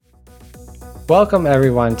Welcome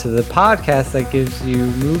everyone to the podcast that gives you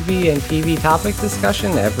movie and TV topic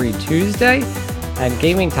discussion every Tuesday and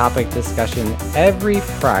gaming topic discussion every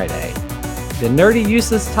Friday. The Nerdy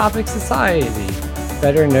Useless Topic Society,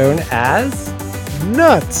 better known as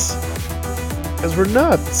Nuts, because we're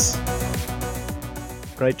nuts,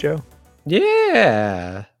 right, Joe?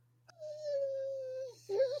 Yeah.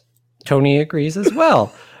 Tony agrees as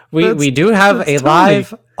well. We do have a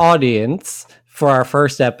live audience for our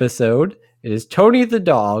first episode. It is Tony the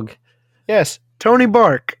dog. Yes, Tony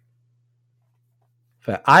Bark.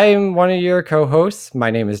 But I am one of your co-hosts. My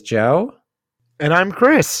name is Joe. And I'm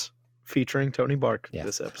Chris, featuring Tony Bark Yes.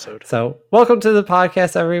 this episode. So welcome to the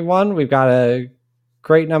podcast, everyone. We've got a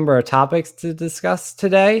great number of topics to discuss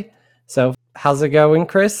today. So how's it going,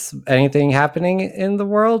 Chris? Anything happening in the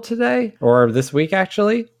world today? Or this week,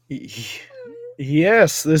 actually?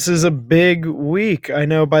 Yes, this is a big week. I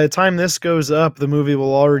know by the time this goes up, the movie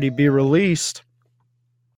will already be released.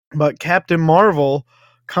 But Captain Marvel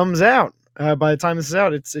comes out. By the time this is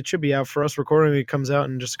out, it should be out for us recording. It comes out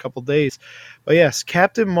in just a couple days. But yes,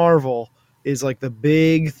 Captain Marvel is like the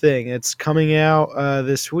big thing. It's coming out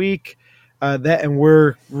this week. And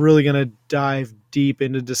we're really going to dive deep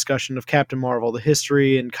into discussion of Captain Marvel, the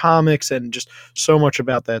history and comics, and just so much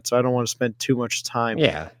about that. So I don't want to spend too much time.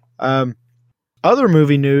 Yeah. Other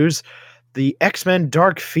movie news, the X-Men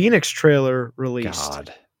Dark Phoenix trailer released.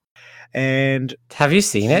 God. And have you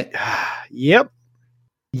seen it? Yep.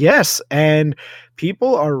 Yes, and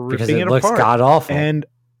people are ripping Because it apart. looks god-awful. And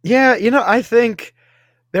yeah, I think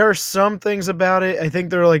there are some things about it. I think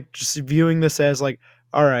they're like just viewing this as like,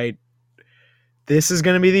 all right, this is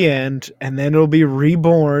going to be the end, and then it'll be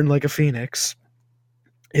reborn like a phoenix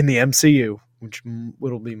in the MCU, which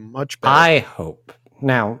will be much better. I hope.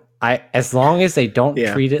 Now, as long as they don't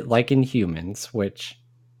treat it like Inhumans, which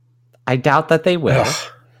I doubt that they will.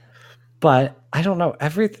 Ugh. But I don't know.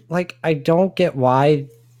 I don't get why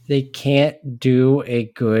they can't do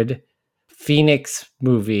a good Phoenix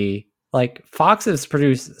movie. Like, Fox has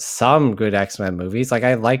produced some good X-Men movies. Like,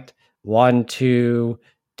 I liked 1, 2,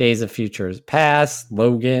 Days of Future Past,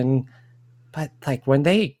 Logan. But, like, when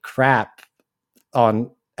they crap on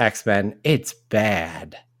X-Men, it's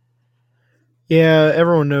bad. Yeah,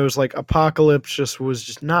 everyone knows, like, Apocalypse was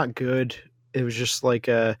just not good. It was just, like,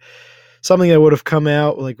 something that would have come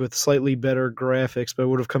out, like, with slightly better graphics, but it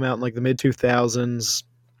would have come out in, like, the mid-2000s.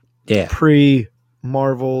 Yeah.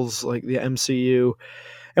 Pre-Marvels, like, the MCU.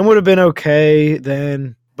 And would have been okay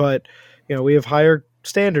then, but, we have higher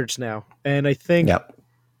standards now. And I think,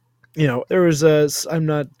 there was I'm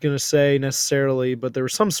not going to say necessarily, but there were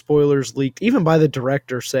some spoilers leaked, even by the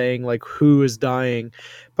director saying, like, who is dying.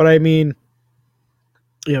 But, I mean,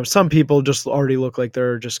 some people just already look like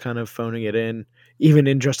they're just kind of phoning it in, even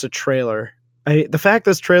in just a trailer. The fact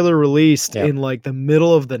this trailer released in like the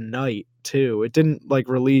middle of the night too, it didn't like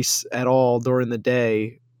release at all during the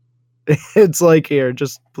day. It's like, here,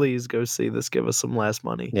 just please go see this. Give us some last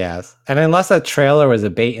money. Yes. And unless that trailer was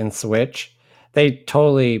a bait and switch, they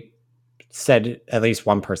totally said at least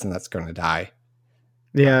one person that's going to die.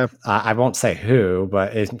 Yeah. I won't say who,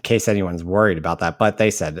 but in case anyone's worried about that, but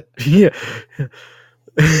they said it. Yeah.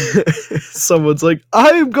 Someone's like,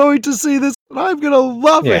 I'm going to see this and I'm going to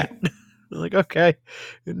love it. Like, okay,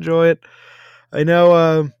 enjoy it. I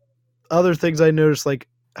know other things I noticed, like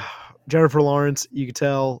Jennifer Lawrence, you could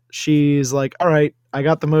tell she's like, all right, I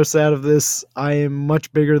got the most out of this. I am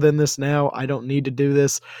much bigger than this now. I don't need to do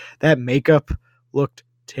this. That makeup looked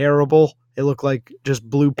terrible. It looked like just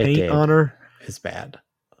blue paint on her. It's bad.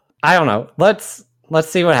 I don't know. Let's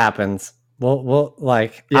see what happens. We'll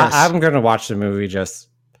like, yes. I'm going to watch the movie.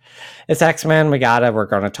 It's X-Men. We're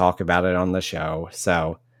going to talk about it on the show.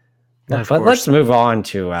 So, but let's move on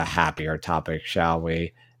to a happier topic, shall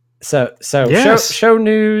we? So yes. show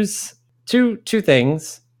news. Two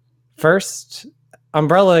things. First,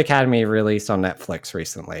 Umbrella Academy released on Netflix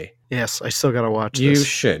recently. Yes, I still got to watch this. You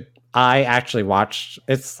should. I actually watched.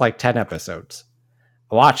 It's like 10 episodes.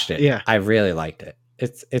 I watched it. Yeah, I really liked it.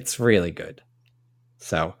 It's really good.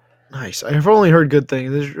 So. Nice. I've only heard good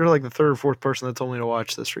things. You're like the third or fourth person that told me to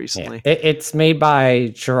watch this recently. Yeah. It's made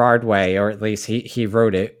by Gerard Way, or at least he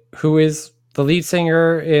wrote it, who is the lead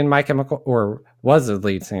singer in My Chemical, or was the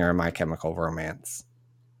lead singer in My Chemical Romance,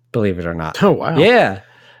 believe it or not. Oh, wow. Yeah.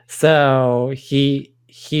 So he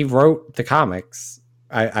wrote the comics.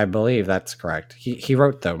 I believe that's correct. He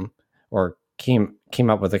wrote them, or came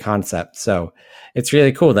up with the concept. So it's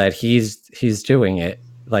really cool that he's doing it.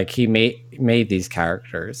 Like, he made these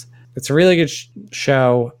characters. It's a really good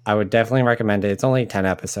show. I would definitely recommend it. It's only 10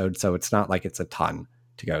 episodes, so it's not like it's a ton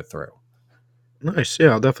to go through. Nice.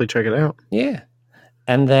 Yeah, I'll definitely check it out. Yeah.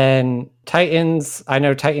 And then Titans, I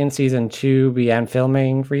know Titans season 2 began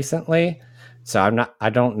filming recently. So I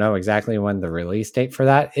don't know exactly when the release date for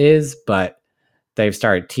that is, but they've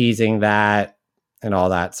started teasing that and all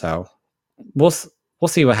that. So we'll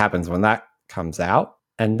see what happens when that comes out.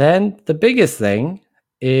 And then the biggest thing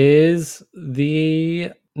is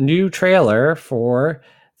the new trailer for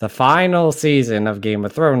the final season of Game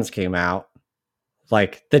of Thrones came out.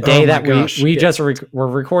 Like the day that we just were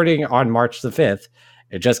recording on March the 5th.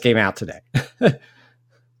 It just came out today.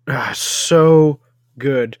 So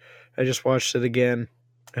good. I just watched it again.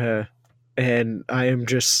 And I am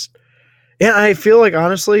just... Yeah, I feel like,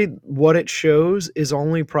 honestly, what it shows is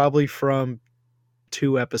only probably from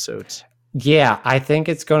 2 episodes. Yeah, I think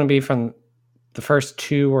it's going to be from the first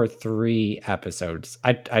 2 or 3 episodes.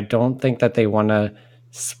 I don't think that they want to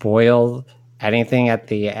spoil anything at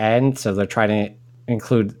the end, so they're trying to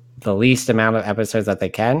include the least amount of episodes that they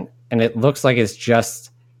can. And it looks like it's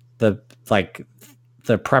just the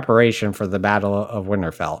preparation for the Battle of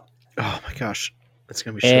Winterfell. Oh my gosh, it's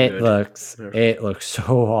gonna be so good. It looks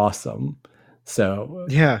so awesome. So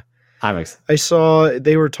yeah, I saw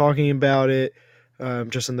they were talking about it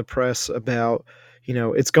just in the press about,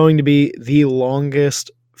 it's going to be the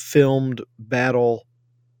longest filmed battle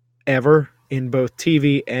ever in both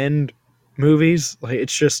TV and movies. Like,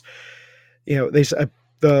 it's just, they said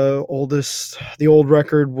the old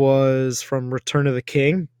record was from Return of the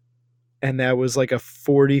King, and that was like a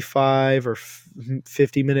 45 or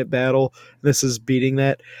 50-minute battle. This is beating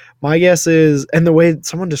that. My guess is, and the way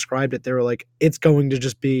someone described it, they were like, it's going to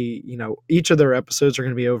just be, each of their episodes are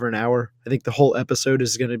going to be over an hour. I think the whole episode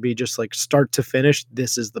is going to be just like start to finish.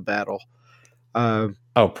 This is the battle. Probably.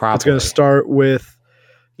 It's going to start with,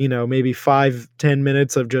 maybe 5-10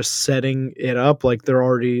 minutes of just setting it up. Like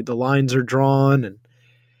the lines are drawn, and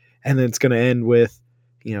then it's going to end with,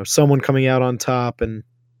 someone coming out on top and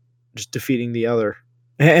just defeating the other.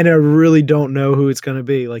 And I really don't know who it's going to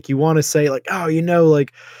be. Like, you want to say like, oh,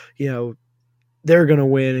 they're going to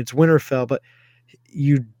win. It's Winterfell, but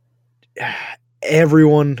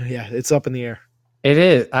everyone, it's up in the air. It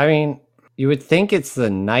is. I mean, you would think it's the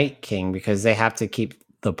Night King because they have to keep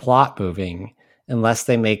the plot moving unless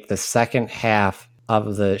they make the second half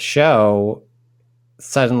of the show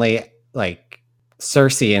suddenly like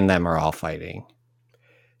Cersei and them are all fighting.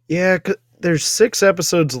 Yeah, there's 6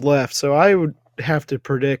 episodes left, so I would have to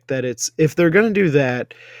predict that if they're going to do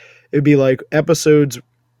that, it'd be like episodes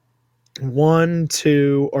 1,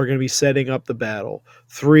 2 are going to be setting up the battle.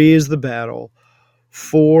 3 is the battle.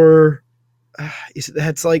 4,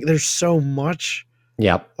 that's like, there's so much.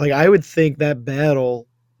 Yep. Like, I would think that battle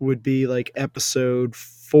would be like episode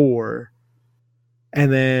 4.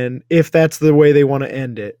 And then if that's the way they want to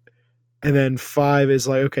end it, and then 5 is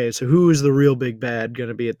like, okay, so who is the real big bad going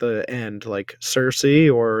to be at the end? Like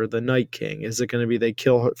Cersei or the Night King? Is it going to be they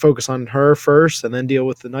kill her, focus on her first and then deal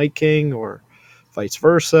with the Night King, or vice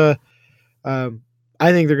versa? I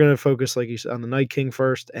think they're going to focus, like you said, on the Night King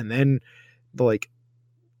first, and then the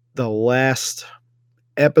last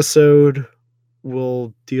episode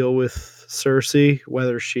will deal with Cersei,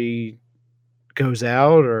 whether she goes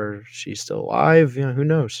out or she's still alive. Who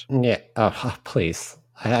knows? Yeah. Oh, please.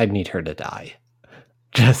 I need her to die.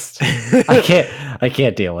 Just I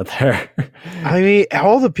can't deal with her. I mean,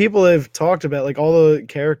 all the people have talked about, like all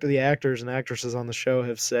the actors and actresses on the show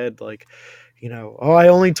have said, like, oh, I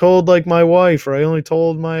only told like my wife, or I only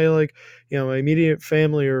told my my immediate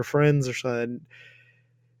family or friends or something.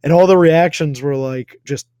 And all the reactions were like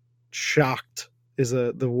just shocked is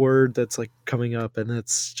the word that's like coming up, and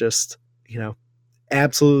it's just,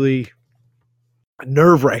 absolutely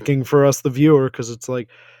nerve-wracking for us, the viewer, because it's like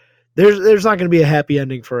there's not going to be a happy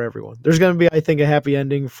ending for everyone. There's going to be, I think, a happy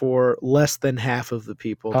ending for less than half of the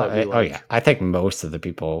people that we like. Oh yeah, I think most of the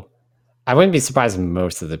people. I wouldn't be surprised if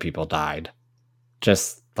most of the people died.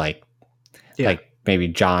 Just like maybe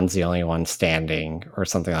John's the only one standing or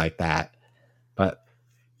something like that. But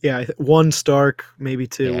yeah, 1 Stark, maybe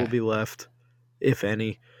 2 will be left, if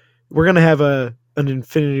any. We're gonna have an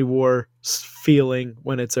Infinity War feeling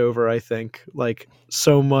when it's over, I think. Like,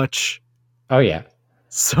 so much. Oh yeah,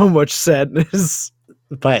 so much sadness.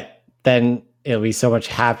 But then it'll be so much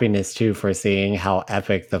happiness too for seeing how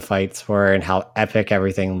epic the fights were and how epic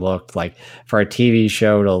everything looked. Like, for a TV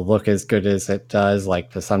show to look as good as it does,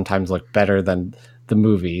 like to sometimes look better than the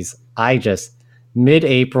movies.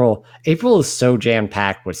 Mid-April is so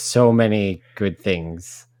jam-packed with so many good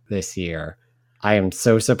things this year. I am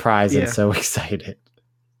so surprised and so excited.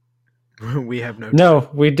 We have no,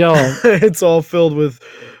 we don't. It's all filled with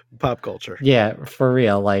pop culture. Yeah, for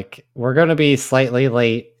real. Like, we're going to be slightly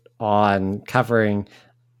late on covering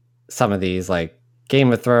some of these, like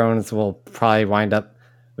Game of Thrones will probably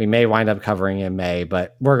we may wind up covering in May,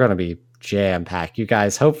 but we're going to be jam-packed. You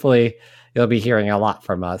guys, hopefully you'll be hearing a lot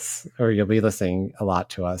from us, or you'll be listening a lot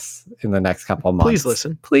to us in the next couple of months. Please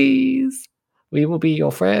listen. Please. We will be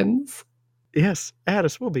your friends. Yes,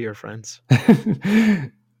 Addis will be your friends.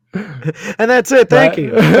 And that's it. Thank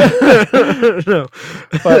you. No.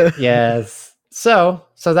 But yes. So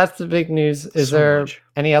that's the big news. Is there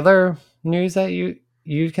any other news that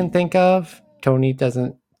you can think of? Tony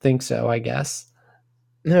doesn't think so, I guess.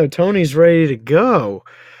 No, Tony's ready to go.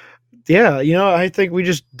 Yeah, I think we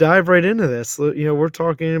just dive right into this. We're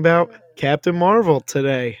talking about Captain Marvel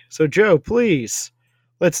today. So, Joe, please,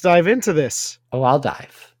 let's dive into this. Oh, I'll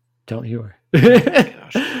dive. Don't you worry.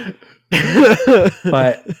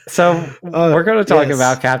 But so we're going to talk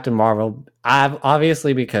about Captain Marvel,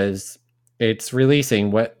 obviously, because it's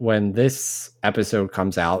releasing when this episode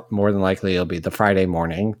comes out. More than likely, it'll be the Friday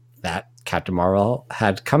morning that Captain Marvel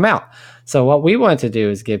had come out. So what we want to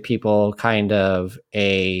do is give people kind of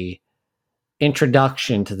a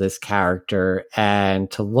introduction to this character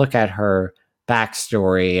and to look at her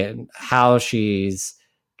backstory and how she's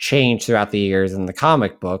changed throughout the years in the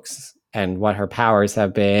comic books and what her powers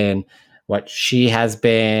have been, what she has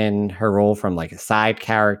been, her role from like a side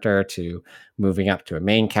character to moving up to a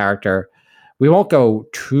main character. We won't go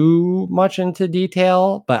too much into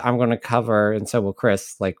detail, but I'm going to cover, and so will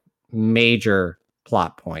Chris, like major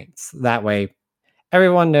plot points. That way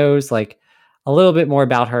everyone knows like a little bit more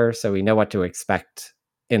about her, so we know what to expect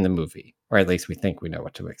in the movie, or at least we think we know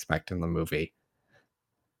what to expect in the movie.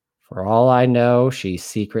 For all I know, she's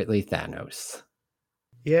secretly Thanos.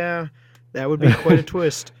 Yeah, that would be quite a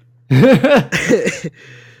twist. It's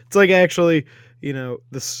like, actually,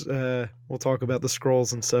 this we'll talk about the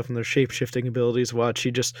Skrulls and stuff and their shape-shifting abilities. Watch,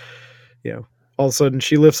 she just, all of a sudden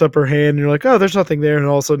she lifts up her hand and you're like, oh, there's nothing there, and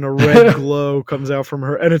all of a sudden a red glow comes out from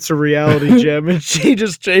her and it's a reality gem and she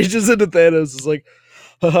just changes into Thanos. It's like,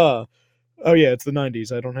 haha, oh yeah, it's the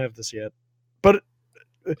 90s, I don't have this yet, but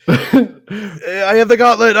I have the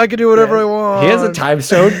gauntlet, I can do whatever I want. He has a time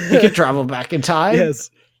stone, he can travel back in time.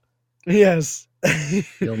 Yes.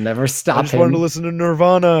 You'll never stop him. I just wanted to listen to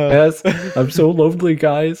Nirvana. Yes, I'm so lonely,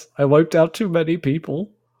 guys. I wiped out too many people.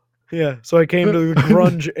 Yeah, so I came to the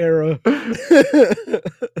grunge era.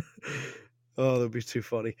 Oh, that'd be too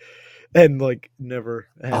funny. And like never.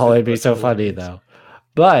 Oh, it'd be so funny though.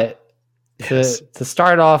 But to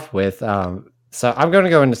start off with, so I'm going to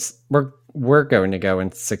go into we're going to go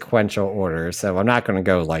in sequential order. So I'm not going to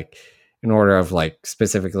go like in order of like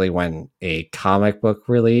specifically when a comic book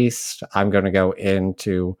released. I'm going to go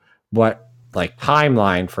into what like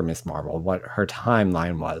timeline for Miss Marvel, what her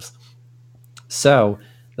timeline was. So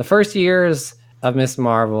the first years of Miss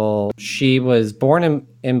Marvel, she was born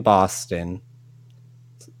in Boston,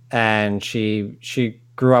 and she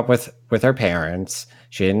grew up with her parents.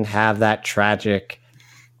 She didn't have that tragic,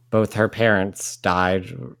 both her parents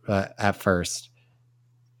died at first.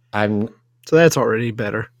 So that's already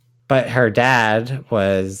better. But her dad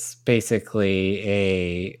was basically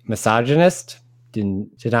a misogynist, did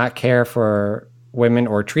not care for women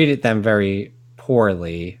or treated them very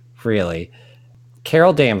poorly, really.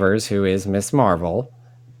 Carol Danvers, who is Miss Marvel,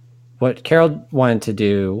 what Carol wanted to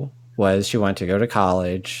do was she wanted to go to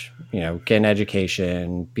college, get an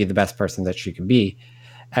education, be the best person that she could be.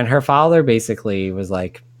 And her father basically was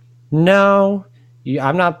like, no,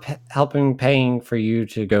 I'm not paying for you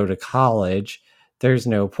to go to college. There's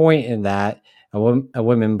no point in that. A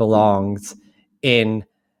woman belongs in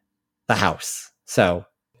the house. So,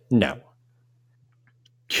 no.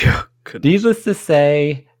 Yeah, needless to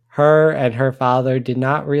say, her and her father did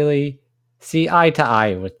not really see eye to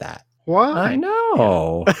eye with that. Why? I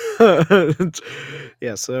know.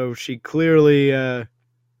 Yeah, so she clearly,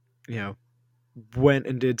 went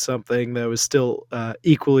and did something that was still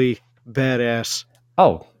equally badass.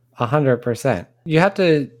 Oh, 100%. You have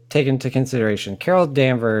to take into consideration Carol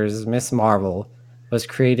Danvers, Miss Marvel, was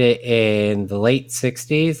created in the late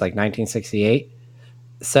 60s, like 1968.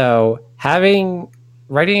 So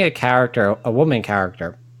writing a character, a woman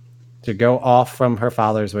character, to go off from her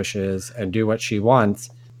father's wishes and do what she wants,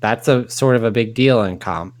 that's a sort of a big deal in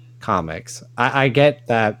comics. I get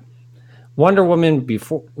that Wonder Woman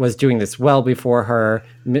was doing this well before her.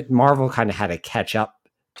 Marvel kind of had to catch up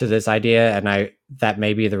to this idea, and that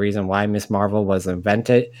may be the reason why Miss Marvel was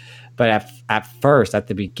invented. But at first, at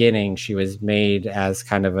the beginning, she was made as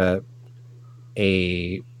kind of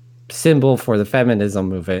a symbol for the feminism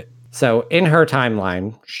movement. So in her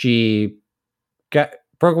timeline, she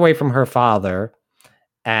broke away from her father,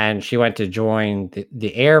 and she went to join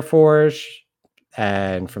the Air Force,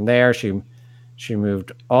 and from there she she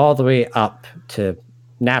moved all the way up to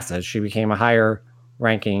NASA. She became a higher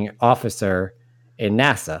ranking officer in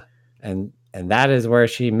NASA. And that is where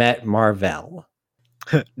she met Mar-Vell.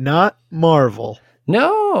 Not Marvel.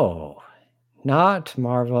 No, not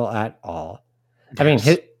Marvel at all. Yes. I mean,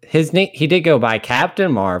 his name, he did go by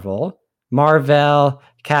Captain Marvel, Mar-Vell,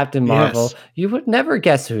 Captain Marvel. Yes. You would never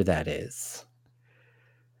guess who that is.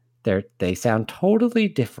 They sound totally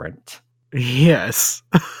different. Yes.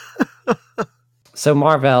 So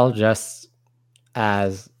Mar-Vell, just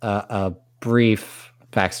as a brief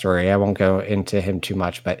backstory, I won't go into him too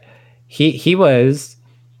much, but he was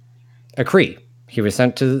a Kree. He was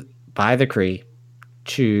sent by the Kree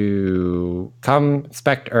to come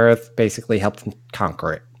inspect Earth, basically help them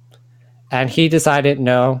conquer it. And he decided,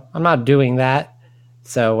 no, I'm not doing that.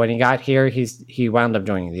 So when he got here, he wound up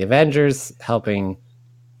joining the Avengers, helping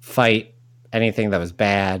fight anything that was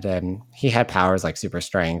bad. And he had powers like super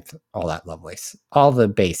strength, all that lovely, all the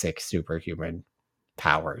basic superhuman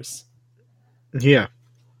powers. Yeah.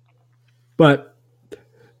 But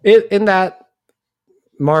in that,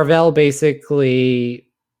 Mar-Vell basically,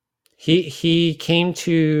 he came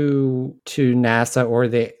to NASA or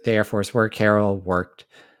the Air Force where Carol worked.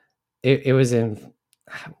 It was in,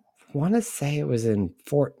 I want to say it was in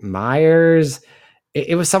Fort Myers.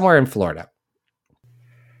 It was somewhere in Florida.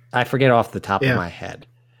 I forget off the top of my head.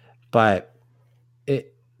 But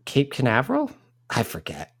Cape Canaveral? I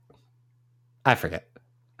forget.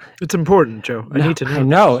 It's important, Joe. I need to know. I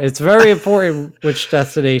know. It's very important which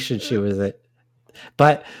destination she was at.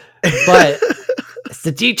 But it's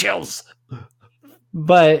the details.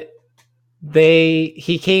 But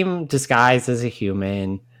he came disguised as a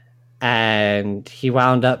human, and he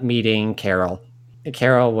wound up meeting Carol.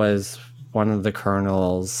 Carol was one of the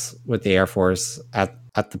colonels with the Air Force at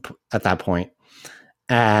that point.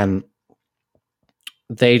 And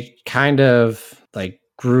they kind of like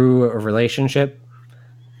grew a relationship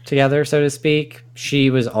together, so to speak. She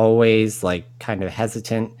was always like kind of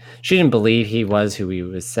hesitant. She didn't believe he was who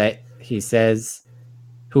he said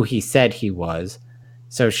he was.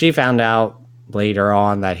 So she found out later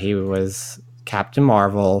on that he was Captain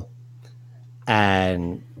Marvel.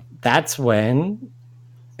 And that's when,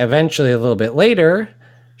 eventually a little bit later,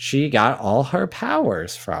 she got all her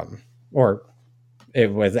powers from, or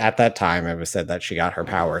it was at that time, it was said that she got her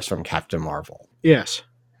powers from Captain Marvel. Yes.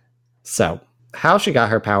 So how she got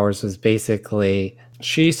her powers was basically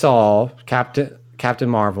she saw Captain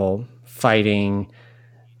Marvel fighting.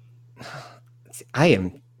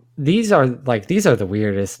 These are the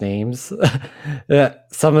weirdest names.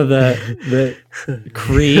 Some of the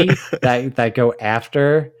Kree that go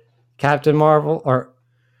after Captain Marvel,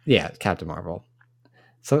 Captain Marvel.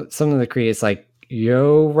 So some of the Kree is like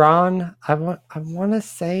Yo-Ran. I want to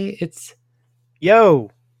say it's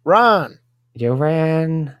Yo-Ran.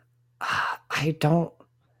 Yo-Ran. I don't.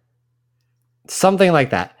 Something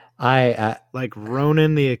like that. Like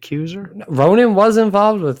Ronan the Accuser? Ronan was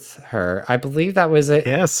involved with her. I believe that was it.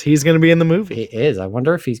 Yes, he's going to be in the movie. He is. I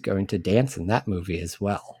wonder if he's going to dance in that movie as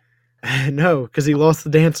well. No, because he lost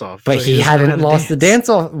the dance off. But he hadn't lost the dance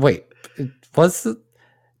off. Wait,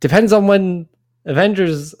 depends on when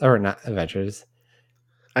Avengers or not Avengers.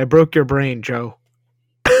 I broke your brain, Joe.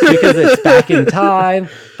 Because it's back in time,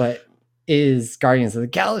 but is Guardians of the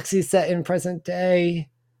Galaxy set in present day?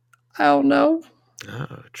 I don't know.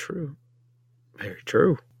 Oh, true. Very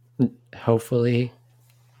true. Hopefully.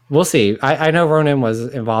 We'll see. I know Ronan was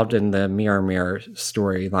involved in the Mirror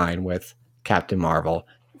storyline with Captain Marvel.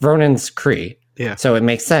 Ronan's Kree. Yeah. So it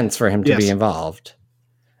makes sense for him to be involved.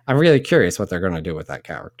 I'm really curious what they're going to do with that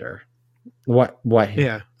character. What?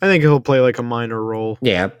 Yeah. I think he'll play like a minor role.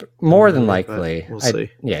 Yeah. More than likely. We'll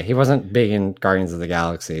see. Yeah. He wasn't big in Guardians of the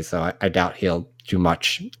Galaxy, so I doubt he'll do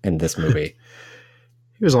much in this movie.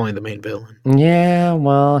 He was only the main villain. Yeah,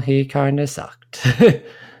 well, he kind of sucked.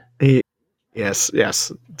 Yes,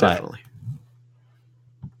 definitely.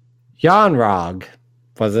 Yon-Rogg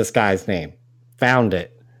was this guy's name. Found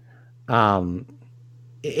it.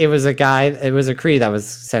 It was a Kree that was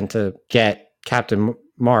sent to get Captain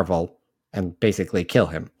Marvel and basically kill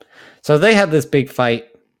him. So they had this big fight,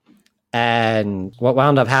 and what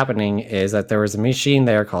wound up happening is that there was a machine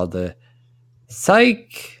there called the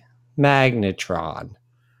Psych Magnetron.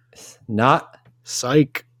 Not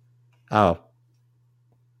Psych. Oh.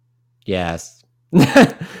 Yes. No,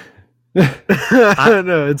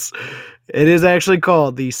 it is actually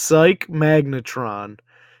called the Psych Magnetron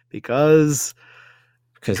because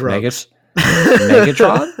Megatron?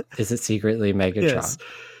 Is it secretly Megatron? Yes.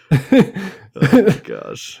 Oh my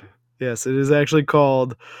gosh. Yes, it is actually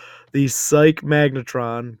called the Psych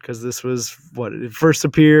Magnetron, because this was what it first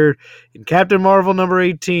appeared in Captain Marvel number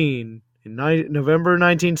 18 in November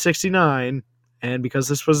 1969, and because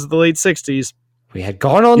this was the late 60s, we had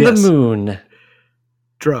gone on the moon.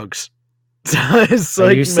 Drugs.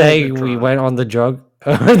 Are you saying we went on the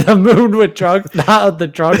moon with drugs, not on the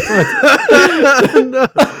drugs with... No.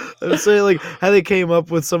 I'm saying, like, how they came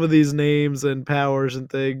up with some of these names and powers and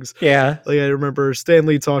things. Yeah. Like, I remember Stan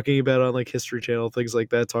Lee talking about on, like, History Channel, things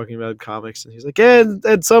like that, talking about comics. And he's like, and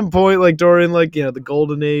at some point, like, during, like, you know, the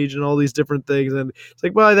Golden Age and all these different things. And it's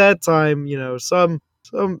like, by that time, you know, some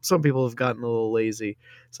people have gotten a little lazy.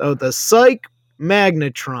 So the Psych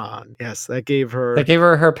Magnetron. Yes, that gave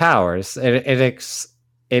her her powers.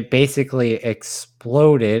 It basically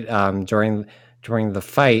exploded during the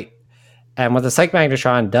fight. And what the Psych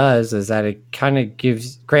Magnetron does is that it kind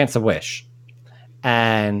of grants a wish.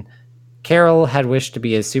 And Carol had wished to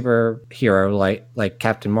be a superhero like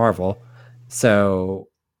Captain Marvel. So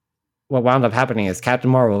what wound up happening is Captain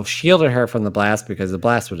Marvel shielded her from the blast because the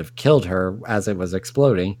blast would have killed her as it was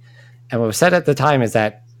exploding. And what was said at the time is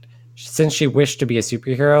that since she wished to be a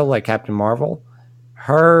superhero like Captain Marvel,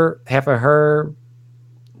 half of her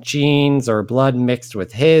genes or blood mixed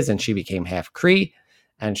with his, and she became half Kree.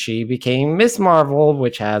 And she became Miss Marvel,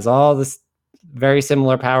 which has all this very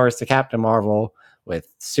similar powers to Captain Marvel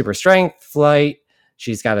with super strength, flight.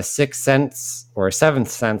 She's got a sixth sense or a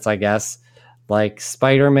seventh sense, I guess, like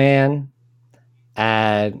Spider-Man.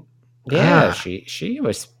 And yeah,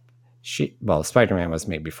 well, Spider-Man was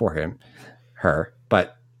made before her,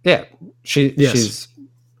 but yeah, she's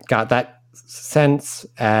got that sense,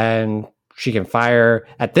 and she can fire.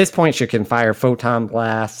 At this point, she can fire photon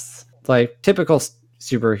blasts, like typical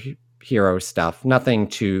superhero stuff, nothing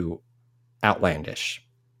too outlandish.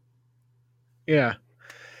 Yeah.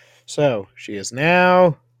 So she is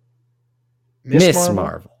now Miss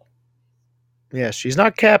Marvel. Yes, she's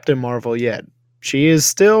not Captain Marvel yet. She is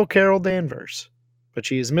still Carol Danvers, but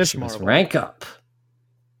she is Miss Marvel. Rank up.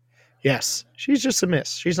 Yes, she's just a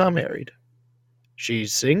miss. She's not married.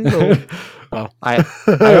 She's single. Well, I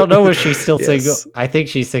don't know if she's still single. I think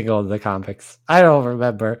she's single in the comics. I don't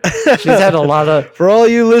remember. She's had a lot of. For all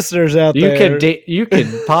you listeners out there, you could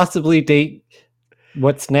possibly date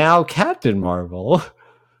what's now Captain Marvel.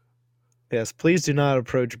 Yes, please do not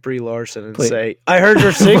approach Brie Larson and say, "I heard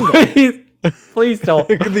you're single." Please don't.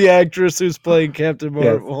 The actress who's playing Captain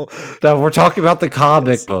Marvel. Yes. No, we're talking about the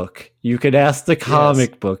comic book. You could ask the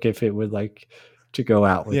comic book if it would like to go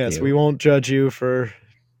out with you. Yes, we won't judge you for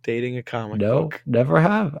dating a comic book. No, never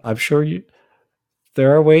have. I'm sure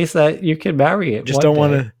there are ways that you can marry it. I just don't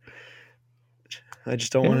want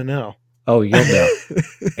to know. Oh, you'll know.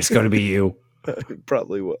 It's going to be you.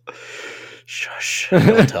 Probably will. Shush.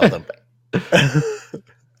 Don't tell them.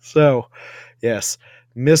 So, yes,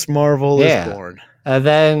 Miss Marvel is born. And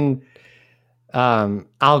then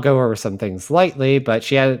I'll go over some things lightly,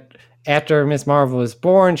 but after Miss Marvel was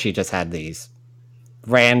born, she just had these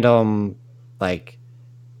random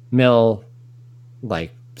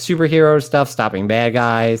superhero stuff, stopping bad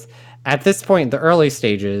guys. At this point in the early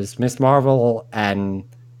stages, Miss Marvel and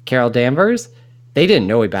Carol Danvers, they didn't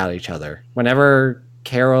know about each other. Whenever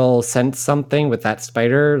Carol sensed something with that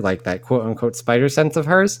spider, like that quote unquote spider sense of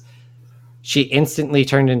hers, she instantly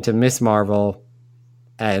turned into Miss Marvel,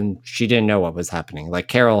 and she didn't know what was happening. Like,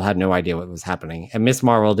 Carol had no idea what was happening, and Miss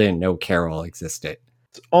Marvel didn't know Carol existed.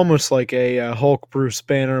 It's almost like a Hulk Bruce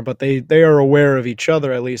Banner, but they are aware of each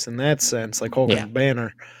other, at least in that sense, like Hulk and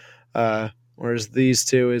Banner. Whereas these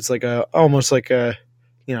two, it's like almost like a,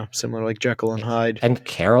 similar like Jekyll and Hyde. And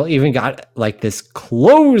Carol even got like this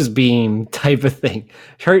clothes beam type of thing.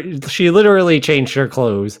 She literally changed her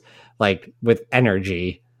clothes like with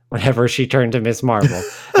energy whenever she turned to Miss Marvel.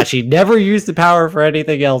 And she never used the power for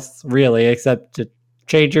anything else really, except to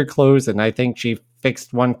change her clothes. And I think she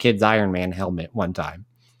fixed one kid's Iron Man helmet one time.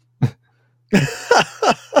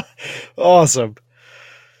 Awesome.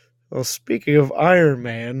 Well, speaking of Iron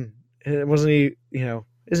Man, wasn't he,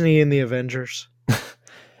 isn't he in the Avengers?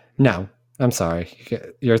 No, I'm sorry.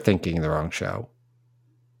 You're thinking the wrong show.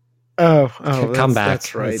 Oh, come back.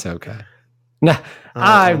 That's right. It's okay. No,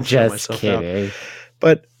 I'm just kidding. Out.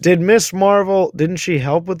 But did Miss Marvel, didn't she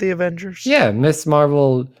help with the Avengers? Yeah, Miss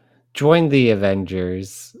Marvel joined the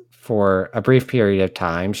Avengers for a brief period of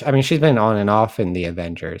time. I mean, she's been on and off in the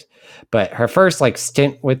Avengers, but her first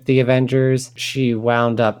stint with the Avengers, she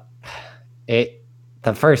wound up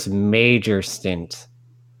the first major stint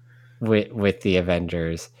with the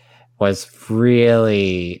Avengers was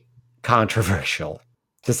really controversial,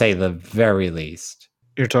 to say the very least.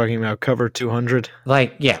 You're talking about cover 200?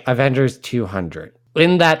 Avengers 200.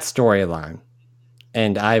 In that storyline,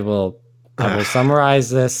 and I will summarize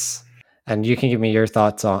this, and you can give me your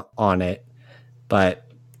thoughts on it. But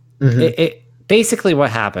it basically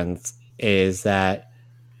what happens is that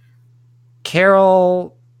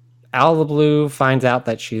Carol, out of the blue, finds out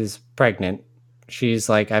that she's pregnant. She's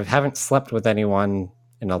like, I haven't slept with anyone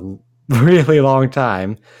in a really long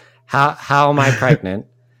time. How am I pregnant?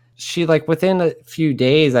 She, like, within a few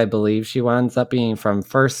days, I believe, she winds up being from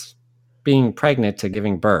first being pregnant to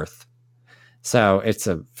giving birth. So it's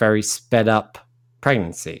a very sped up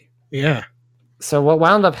pregnancy. Yeah. So what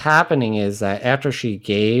wound up happening is that after she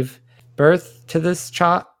gave birth to this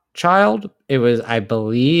child, it was, I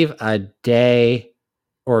believe, a day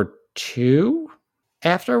or two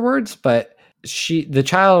afterwards, but the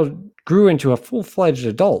child grew into a full-fledged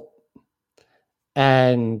adult.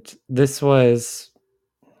 And this was,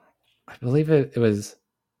 I believe it was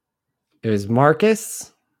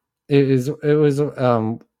Marcus. It was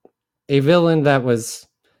a villain that was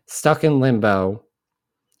stuck in limbo.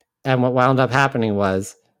 And what wound up happening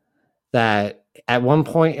was that at one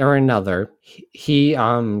point or another, he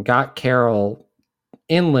got Carol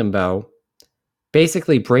in limbo,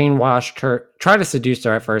 basically brainwashed her, tried to seduce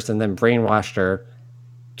her at first, and then brainwashed her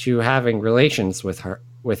to having relations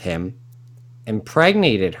with him,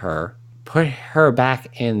 impregnated her, put her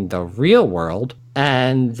back in the real world,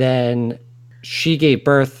 and then she gave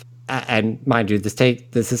birth, and mind you,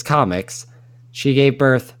 this is comics, she gave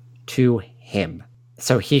birth to him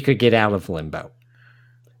so he could get out of limbo.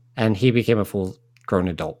 And he became a full-grown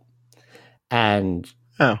adult. And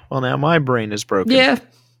oh, well, now my brain is broken. Yeah.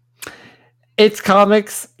 It's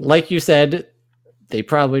comics. Like you said, they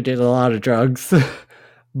probably did a lot of drugs.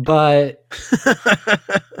 But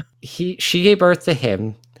she gave birth to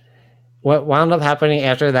him. What wound up happening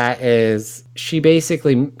after that is she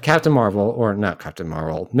basically, Miss Marvel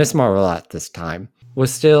at this time,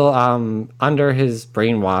 was still under his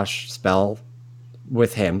brainwash spell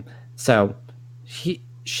with him. So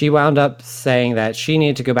she wound up saying that she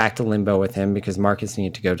needed to go back to limbo with him because Marcus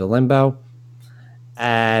needed to go to limbo.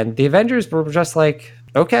 And the Avengers were just like,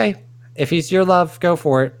 okay, if he's your love, go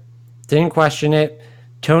for it. Didn't question it.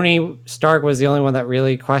 Tony Stark was the only one that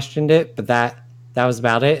really questioned it, but that was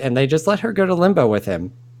about it. And they just let her go to limbo with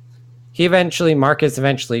him. Marcus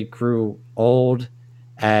eventually grew old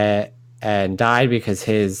and died because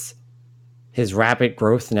his rapid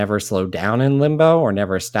growth never slowed down in limbo or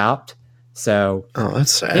never stopped. So, oh,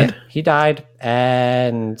 that's sad. Yeah, he died,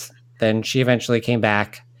 and then she eventually came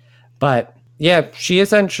back. But yeah, she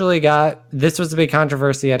essentially this was a big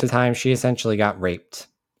controversy at the time. She essentially got raped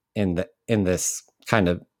in this kind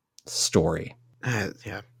of story.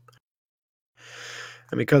 Yeah.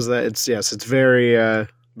 And because of that, it's very,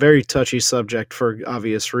 very touchy subject for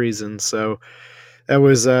obvious reasons. So that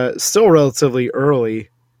was still relatively early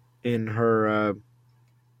in her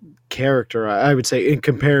character, I would say, in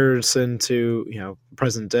comparison to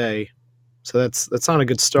present day. So that's not a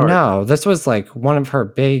good start. No, this was like one of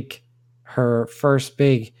her first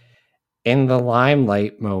big in the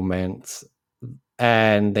limelight moments,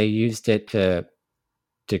 and they used it to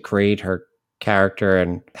degrade her character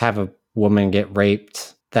and have a woman get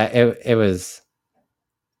raped. That it was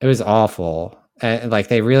awful, and like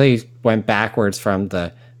they really went backwards from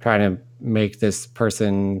the trying to make this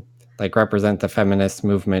person like represent the feminist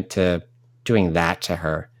movement to doing that to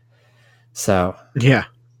her. So yeah,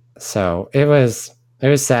 so it was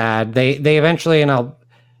sad. They eventually,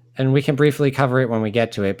 and we can briefly cover it when we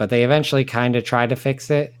get to it, but they eventually kind of try to fix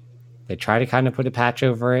it. They try to kind of put a patch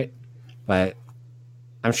over it, but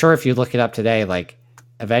I'm sure if you look it up today, like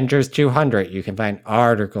Avengers 200, you can find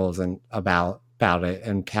articles about it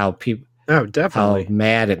and how people, definitely, how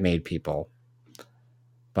mad it made people.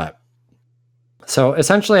 But so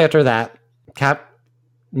essentially after that,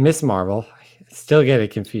 Miss Marvel, still getting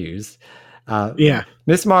confused.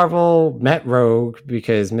 Miss Marvel met Rogue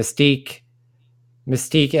because Mystique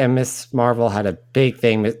and Miss Marvel had a big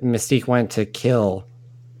thing. Mystique went to kill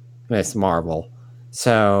Miss Marvel.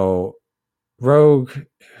 So Rogue,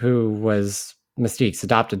 who was Mystique's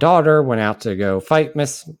adopted daughter, went out to go fight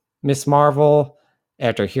Miss Marvel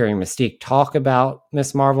after hearing Mystique talk about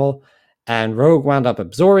Miss Marvel. And Rogue wound up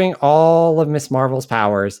absorbing all of Miss Marvel's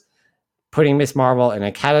powers, putting Miss Marvel in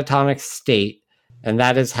a catatonic state. And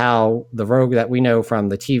that is how the Rogue that we know from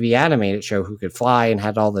the TV animated show, who could fly and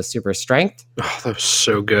had all the super strength. Oh, that was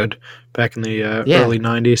so good back in the early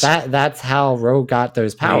 90s. That's how Rogue got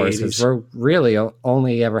those powers, because Rogue really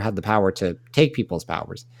only ever had the power to take people's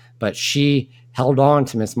powers. But she held on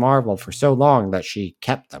to Miss Marvel for so long that she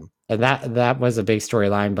kept them. And that was a big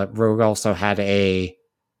storyline. But Rogue also had a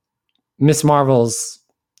Miss Marvel's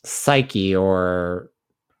psyche, or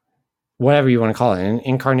whatever you want to call it, an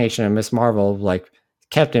incarnation of Miss Marvel, like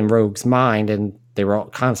kept in Rogue's mind, and they were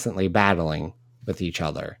constantly battling with each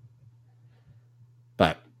other.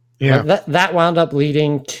 But that wound up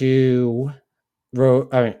leading to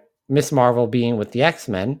Miss Marvel being with the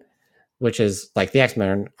X-Men, which is like the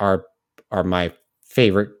X-Men are my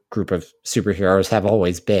favorite group of superheroes, have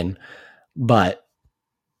always been. But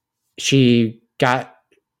she got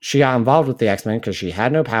involved with the X-Men because she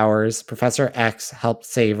had no powers. Professor X helped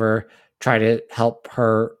save her, try to help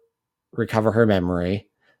her recover her memory.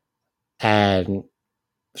 And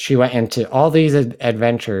she went into all these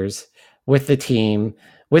adventures with the team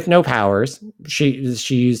with no powers. She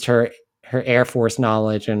used her Air Force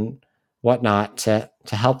knowledge and whatnot to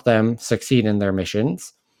help them succeed in their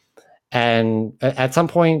missions. And at some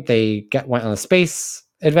point, they went on a space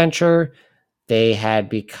adventure. They had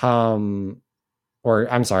become,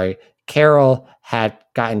 Carol had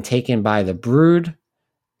gotten taken by the Brood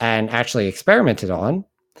and actually experimented on.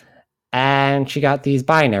 And she got these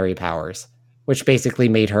binary powers, which basically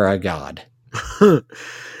made her a god.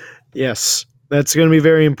 Yes, that's going to be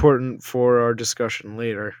very important for our discussion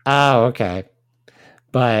later. Oh, okay.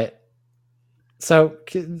 But so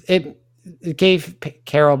it gave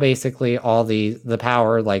Carol basically all the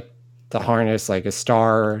power, like to harness like a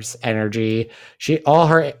star's energy. All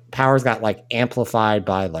her powers got like amplified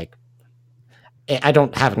by like, I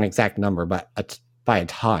don't have an exact number, but by a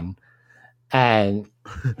ton. And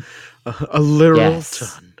a literal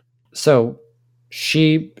ton. So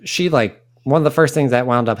she like, one of the first things that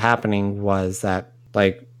wound up happening was that,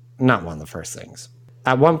 like, not one of the first things.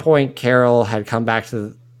 At one point, Carol had come back to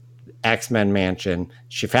the X-Men mansion.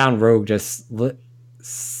 She found Rogue just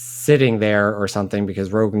sitting there or something,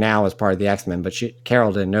 because Rogue now is part of the X-Men, but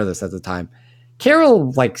Carol didn't know this at the time.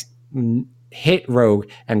 Carol like hit Rogue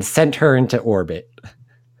and sent her into orbit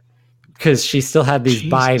because she still had these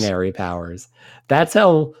binary powers. That's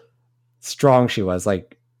how strong she was.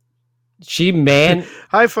 Like,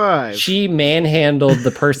 high five. She manhandled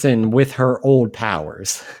the person with her old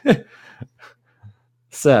powers.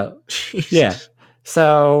 So, Jesus. Yeah.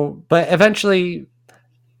 So, but eventually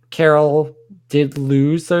Carol did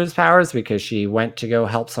lose those powers because she went to go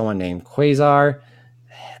help someone named Quasar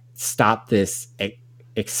stop this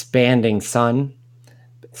expanding sun.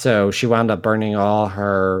 So she wound up burning all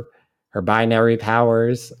her binary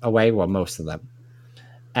powers away. Well, most of them.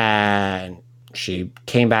 And she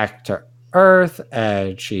came back to Earth,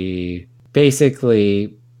 and she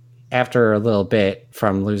basically, after a little bit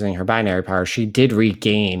from losing her binary power, she did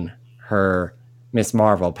regain her Miss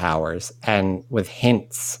Marvel powers, and with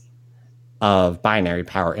hints of binary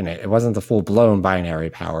power in it. It wasn't the full-blown binary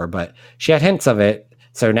power, but she had hints of it,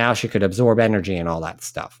 so now she could absorb energy and all that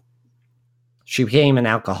stuff. She became an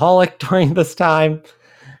alcoholic during this time.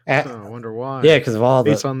 I wonder why. Yeah, because of all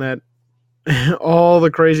based on that, all the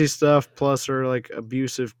crazy stuff, plus her like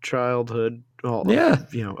abusive childhood.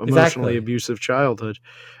 Emotionally abusive childhood.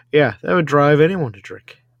 Yeah, that would drive anyone to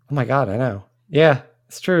drink. Oh my God, I know. Yeah,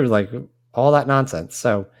 it's true. Like all that nonsense.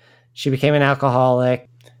 So she became an alcoholic.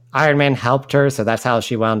 Iron Man helped her, so that's how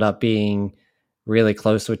she wound up being really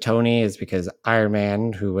close with Tony, is because Iron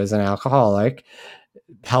Man, who was an alcoholic,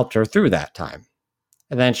 helped her through that time.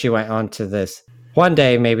 And then she went on to this. One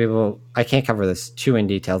day, maybe I can't cover this too in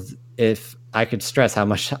detail. If I could stress how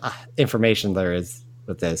much information there is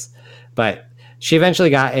with this. But she eventually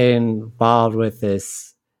got involved with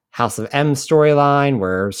this House of M storyline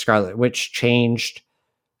where Scarlet Witch changed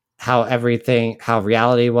how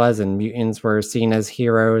reality was, and mutants were seen as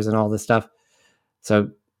heroes and all this stuff.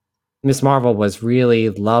 So Miss Marvel was really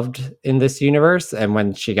loved in this universe. And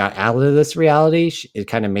when she got out of this reality, it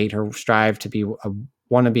kind of made her strive to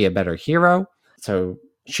want to be a better hero. So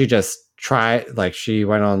she just she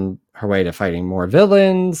went on her way to fighting more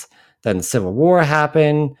villains. Then Civil War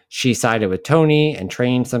happened. She sided with Tony and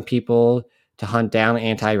trained some people to hunt down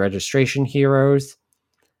anti-registration heroes.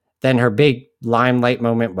 Then her big limelight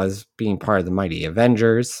moment was being part of the Mighty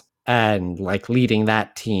Avengers and like leading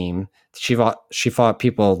that team. She fought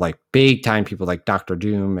people like big time people like Dr.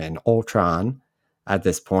 Doom and Ultron at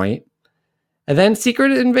this point. And then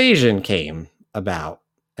Secret Invasion came about.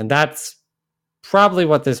 And that's probably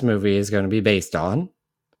what this movie is going to be based on.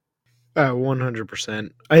 100%.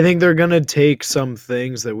 I think they're gonna take some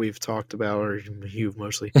things that we've talked about, or you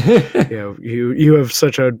mostly. You have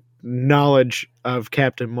such a knowledge of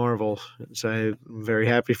Captain Marvel, so I'm very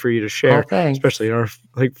happy for you to share, especially in our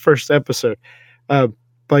first episode.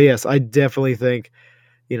 But yes, I definitely think,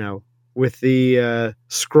 with the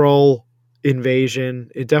Skrull invasion,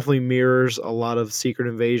 it definitely mirrors a lot of Secret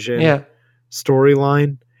Invasion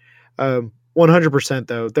storyline. 100%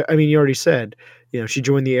 though. I mean, you already said, she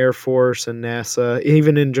joined the Air Force and NASA.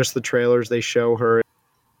 Even in just the trailers, they show her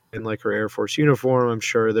in like her Air Force uniform. I'm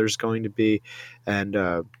sure there's going to be, and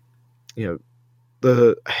you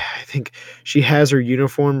know, I think she has her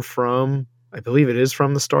uniform from, I believe it is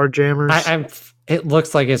from the Starjammers. It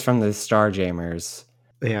looks like it's from the Starjammers.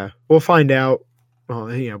 Yeah, we'll find out. Well,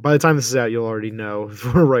 by the time this is out, you'll already know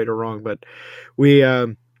if we're right or wrong. But we, yeah,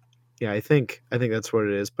 I think that's what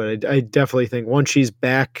it is. But I definitely think once she's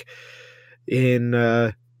back in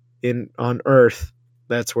on Earth,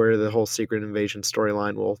 that's where the whole Secret Invasion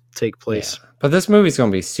storyline will take place. Yeah. But this movie's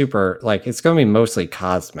going to be super, like, it's going to be mostly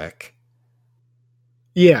cosmic.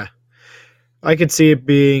 Yeah, I could see it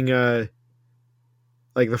being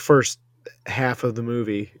like the first half of the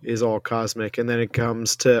movie is all cosmic, and then it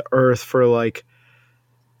comes to Earth for like,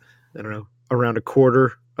 I don't know, around a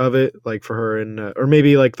quarter of it, like for her, and or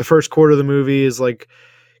maybe like the first quarter of the movie is like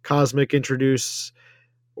cosmic introduce,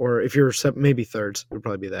 or if you're maybe thirds would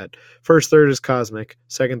probably be that. First third is cosmic,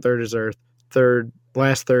 second third is Earth,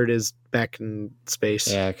 last third is back in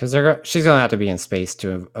space. Yeah, because she's gonna have to be in space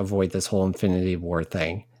to avoid this whole Infinity War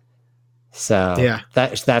thing. So yeah,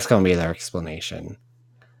 that's gonna be their explanation.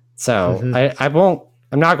 So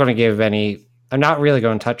I'm not going to give any. I'm not really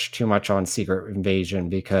going to touch too much on Secret Invasion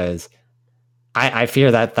because I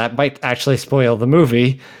fear that might actually spoil the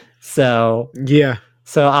movie. So yeah.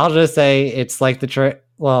 So I'll just say it's like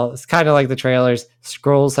it's kind of like the trailers.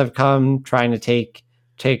 Skrulls have come trying to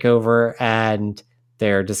take over, and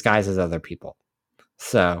they're disguised as other people.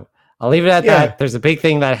 So I'll leave it at that. There's a big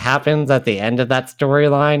thing that happens at the end of that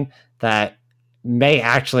storyline that may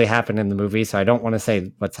actually happen in the movie, so I don't want to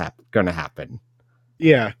say what's going to happen.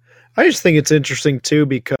 Yeah. I just think it's interesting too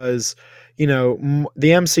because, the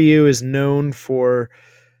MCU is known for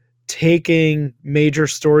taking major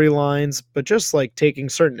storylines, but just like taking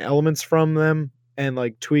certain elements from them and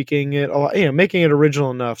like tweaking it a lot, making it original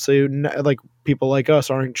enough so like people like us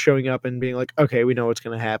aren't showing up and being like, okay, we know what's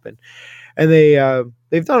going to happen. And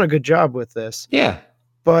they've done a good job with this. Yeah.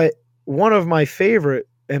 But one of my favorite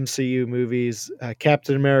MCU movies,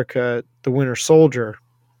 Captain America: The Winter Soldier,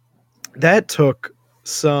 that took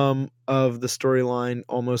some of the storyline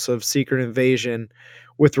almost of Secret Invasion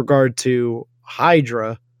with regard to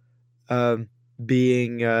Hydra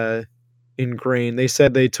being ingrained. They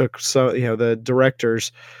said they took some, the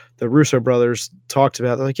directors, the Russo brothers talked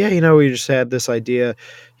about, they're like, yeah, we just had this idea,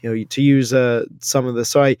 to use some of this.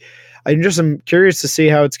 So I'm just curious to see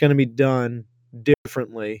how it's going to be done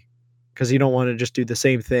differently, because you don't want to just do the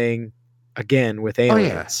same thing again with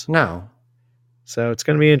aliens. Oh, yeah. No. So it's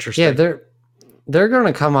going to be interesting. Yeah, they're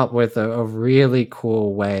going to come up with a really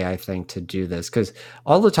cool way, I think, to do this, because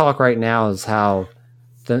all the talk right now is how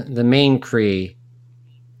the main Kree,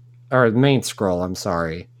 or the main Skrull, I'm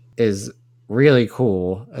sorry, is really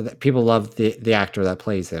cool. People love the actor that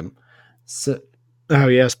plays him. So, oh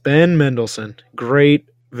yes, Ben Mendelsohn, great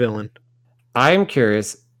villain. I'm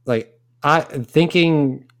curious, like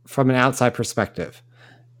thinking from an outside perspective,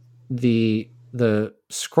 the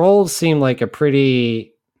Skrulls seem like a pretty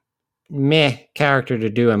meh character to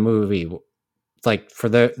do a movie, like for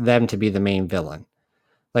them to be the main villain.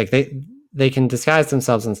 Like they can disguise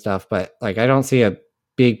themselves and stuff, but like I don't see a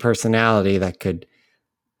big personality that could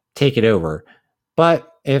take it over.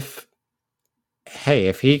 But if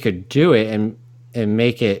he could do it and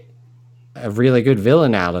make it a really good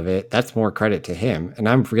villain out of it, that's more credit to him. And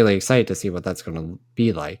I'm really excited to see what that's going to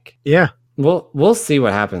be like. Yeah. We'll see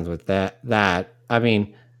what happens with that. I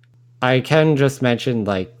mean, I can just mention,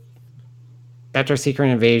 like, after Secret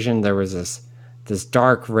Invasion, there was this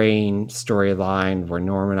Dark Reign storyline where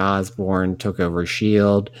Norman Osborn took over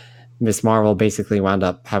S.H.I.E.L.D. Miss Marvel basically wound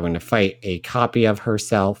up having to fight a copy of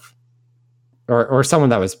herself, or someone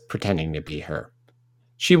that was pretending to be her.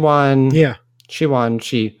 She won. Yeah. She won.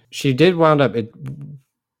 She did wound up.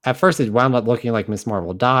 At first, it wound up looking like Miss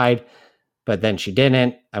Marvel died, but then she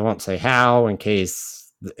didn't. I won't say how in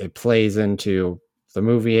case it plays into the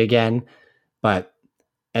movie again.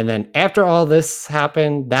 And then after all this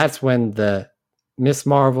happened, that's when the Miss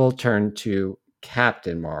Marvel turned to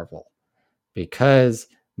Captain Marvel, because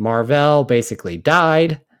Marvel basically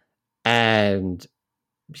died, and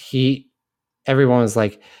everyone was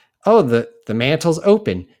like, oh, the mantle's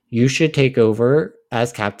open. You should take over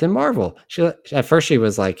as Captain Marvel. At first she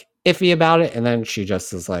was like iffy about it, and then she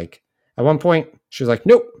just was like, at one point she was like,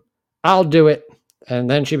 nope, I'll do it. And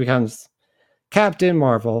then she becomes Captain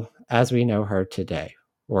Marvel as we know her today,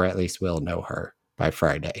 or at least we'll know her by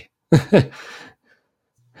Friday.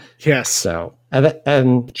 Yes. So,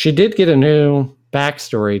 and she did get a new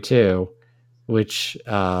backstory too, which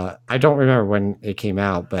I don't remember when it came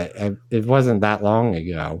out, but it wasn't that long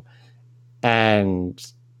ago. And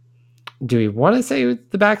do we want to say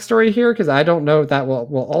the backstory here? Because I don't know if that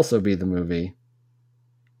will also be the movie.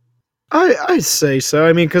 I say so.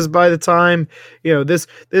 I mean, because by the time this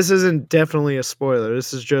isn't definitely a spoiler.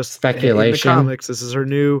 This is just speculation. In the comics, this is her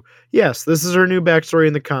new backstory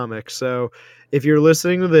in the comics. So if you're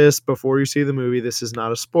listening to this before you see the movie, this is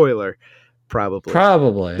not a spoiler.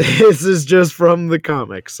 Probably. This is just from the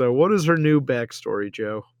comics. So what is her new backstory,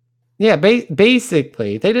 Joe? Yeah,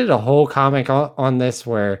 basically, they did a whole comic on this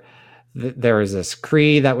where there was this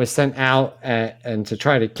Kree that was sent out and to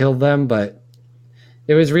try to kill them, but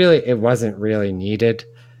it wasn't really needed.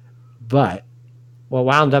 But what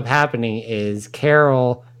wound up happening is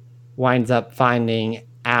Carol winds up finding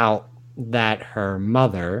out that her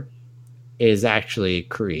mother is actually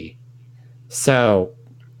Kree. So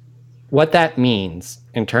what that means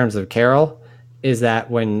in terms of Carol is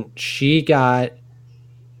that when she got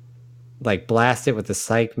like blasted with the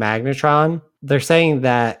psych magnetron, they're saying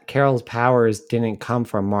that Carol's powers didn't come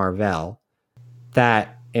from Mar-Vell.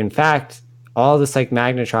 That in fact, all the psych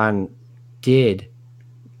magnetron did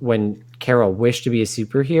when Carol wished to be a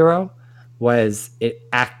superhero was it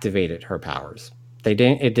activated her powers. They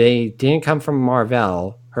didn't come from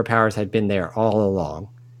Mar-Vell. Her powers had been there all along,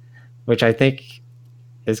 which I think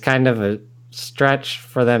is kind of a stretch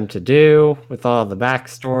for them to do with all the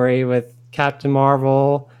backstory with Captain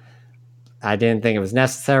Marvel. I didn't think it was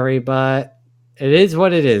necessary, but it is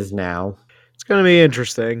what it is now. It's going to be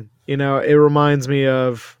interesting. It reminds me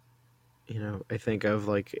of, I think of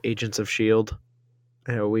like Agents of S.H.I.E.L.D.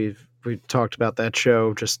 We've talked about that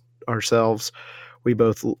show just ourselves. We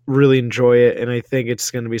both really enjoy it, and I think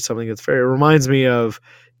it's going to be something that's fair. It reminds me of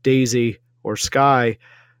Daisy or Sky,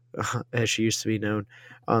 as she used to be known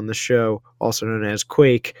on the show, also known as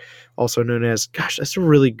Quake, also known as, gosh, that's a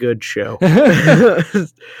really good show.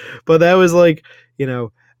 But that was like,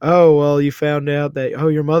 oh, well, you found out that, oh,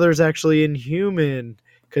 your mother's actually Inhuman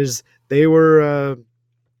because they were,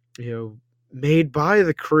 made by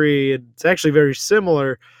the Kree. It's actually very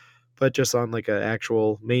similar, but just on like an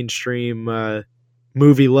actual mainstream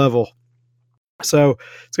movie level. So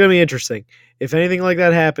it's going to be interesting. If anything like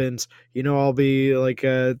that happens, I'll be like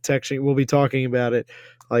texting. We'll be talking about it.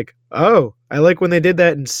 Like, oh, I like when they did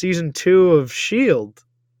that in season 2 of S.H.I.E.L.D.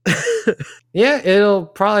 Yeah, it'll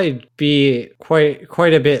probably be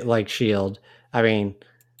quite a bit like S.H.I.E.L.D. I mean,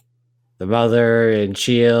 the mother in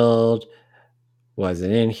S.H.I.E.L.D. was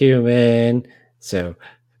an Inhuman, so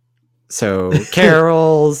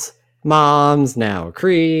Carol's mom's now a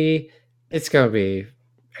Kree. It's gonna be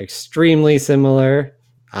extremely similar.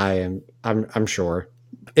 I'm sure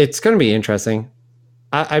it's gonna be interesting.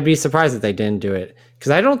 I'd be surprised if they didn't do it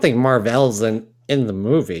because I don't think Mar-Vell's in the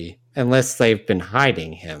movie unless they've been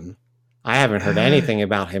hiding him. I haven't heard anything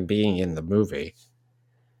about him being in the movie.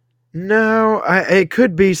 No, it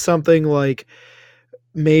could be something like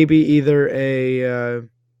maybe either a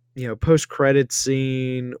post-credit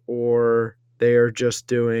scene, or they are just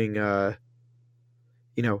doing oh,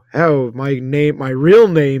 my real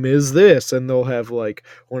name is this, and they'll have like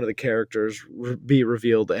one of the characters be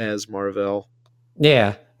revealed as Mar-Vell.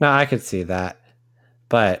 Yeah, no, I could see that.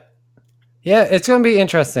 But yeah, it's going to be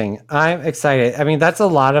interesting. I'm excited. I mean, that's a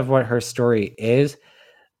lot of what her story is.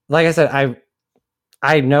 Like I said,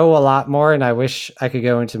 I know a lot more, and I wish I could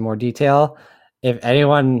go into more detail. If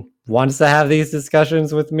anyone wants to have these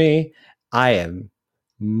discussions with me, I am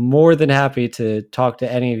more than happy to talk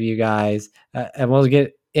to any of you guys, and we'll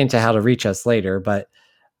get into how to reach us later, but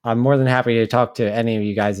I'm more than happy to talk to any of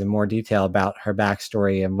you guys in more detail about her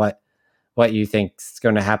backstory and what you think is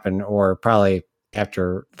going to happen, or probably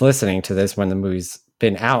after listening to this when the movie's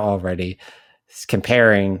been out already,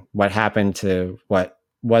 comparing what happened to what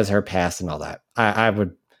was her past and all that.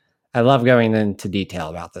 I love going into detail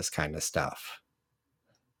about this kind of stuff.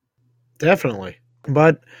 Definitely.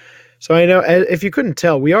 But so I know, if you couldn't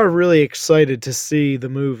tell, we are really excited to see the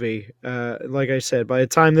movie. Like I said, by the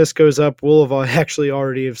time this goes up, we'll have actually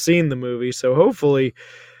already have seen the movie. So hopefully,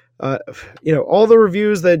 all the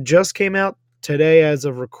reviews that just came out today as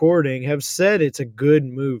of recording have said it's a good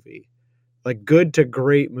movie, like good to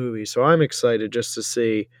great movie. So I'm excited just to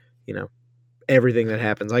see, everything that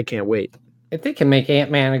happens. I can't wait. If they can make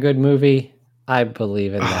Ant-Man a good movie, I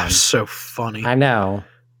believe in them. So funny. I know.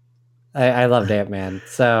 I loved Ant-Man.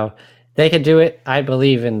 So they can do it. I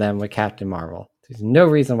believe in them with Captain Marvel. There's no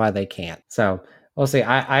reason why they can't. So we'll see.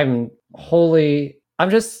 I'm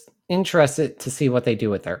just interested to see what they do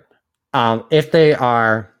with her. If they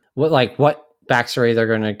are, what backstory they're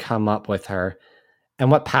going to come up with her,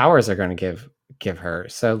 and what powers they're going to give her.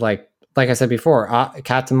 So like I said before,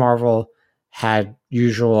 Captain Marvel had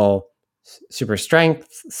usual super strength,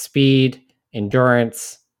 speed,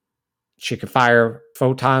 endurance. She could fire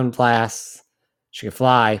photon blasts. She could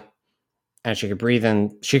fly, and she could breathe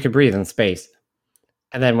in space.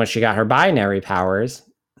 And then when she got her binary powers,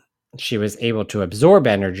 she was able to absorb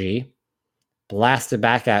energy, blast it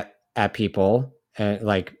back at people, and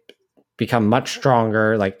like become much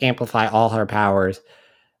stronger, like amplify all her powers,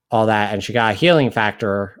 all that. And she got a healing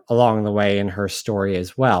factor along the way in her story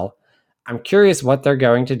as well. I'm curious what they're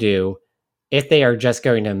going to do, if they are just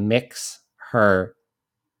going to mix her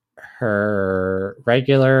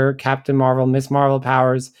regular Captain Marvel, Miss Marvel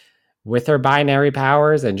powers with her binary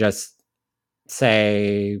powers and just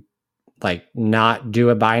say, like, not do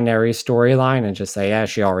a binary storyline and just say, yeah,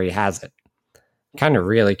 she already has it. I'm kind of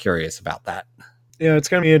really curious about that. Yeah, it's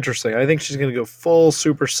going to be interesting. I think she's going to go full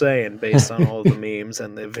Super Saiyan based on all the memes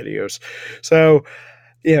and the videos. So,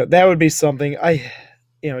 that would be something.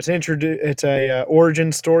 It's a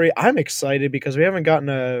origin story. I'm excited because we haven't gotten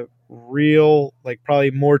a real, like,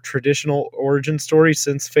 probably more traditional origin story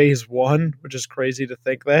since Phase 1, which is crazy to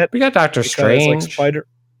think that. We got Doctor Strange. Like Spider.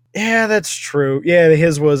 Yeah, that's true. Yeah,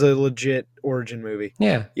 his was a legit origin movie.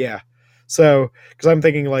 Yeah. Yeah. So, because I'm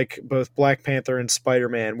thinking like both Black Panther and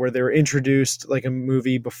Spider-Man, where they were introduced like a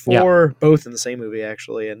movie before, both in the same movie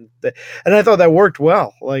actually, and I thought that worked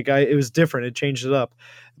well. Like it was different, it changed it up.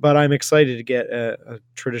 But I'm excited to get a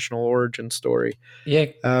traditional origin story.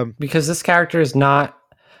 Yeah, because this character is not.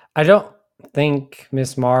 I don't think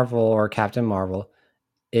Miss Marvel or Captain Marvel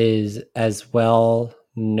is as well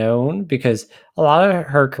known because a lot of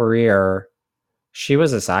her career, she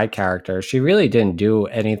was a side character. She really didn't do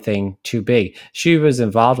anything too big. She was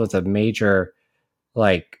involved with a major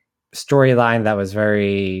like storyline that was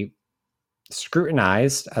very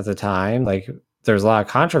scrutinized at the time. Like there's a lot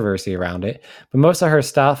of controversy around it, but most of her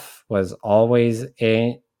stuff was always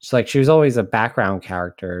she was always a background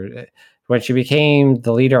character. When she became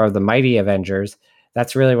the leader of the Mighty Avengers,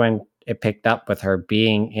 that's really when it picked up with her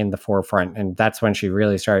being in the forefront, and that's when she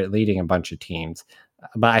really started leading a bunch of teams.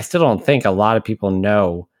 But I still don't think a lot of people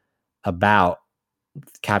know about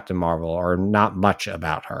Captain Marvel or not much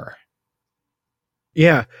about her.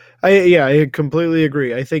 Yeah, I completely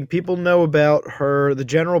agree. I think people know about her, the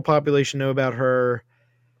general population know about her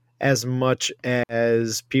as much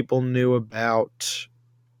as people knew about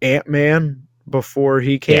Ant-Man before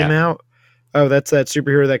he came out. Oh, that's that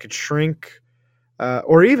superhero that could shrink.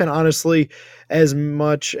 Or even, honestly, as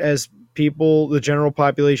much as people, the general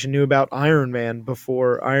population, knew about Iron Man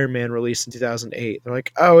before Iron Man released in 2008. They're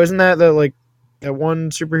like, oh, isn't that that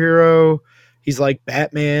one superhero? He's like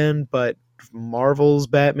Batman, but Marvel's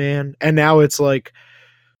Batman. And now it's like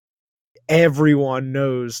everyone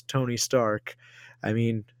knows Tony Stark. I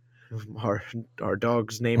mean, our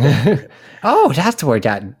dog's named after him. Oh, that's where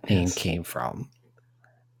that name came from.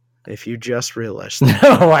 If you just realized that.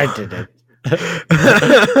 No, I didn't.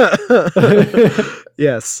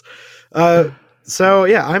 Yes. So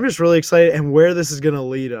yeah, I'm just really excited, and where this is going to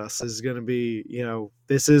lead us is going to be,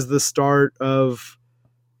 this is the start of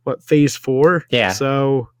Phase 4. Yeah.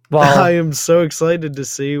 So I am so excited to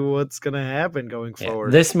see what's going to happen going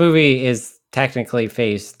forward. This movie is technically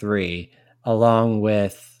Phase 3, along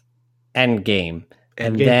with Endgame.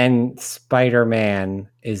 And then Spider-Man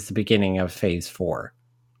is the beginning of Phase 4.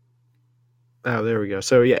 Oh, there we go.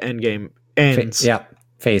 So yeah, Endgame ends.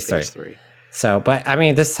 Phase 3. So, but I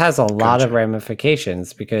mean, this has a lot of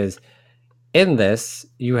ramifications because in this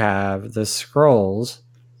you have the Skrulls,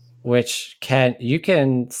 which you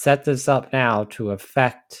can set this up now to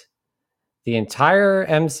affect the entire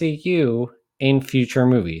MCU in future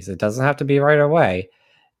movies. It doesn't have to be right away.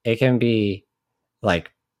 It can be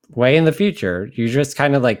like way in the future. You're just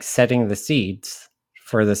kind of like setting the seeds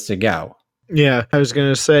for this to go. Yeah, I was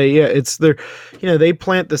going to say, it's their, they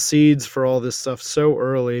plant the seeds for all this stuff so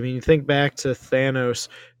early. I mean, you think back to Thanos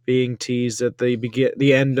being teased at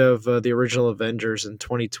the end of the original Avengers in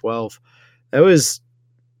 2012. That was,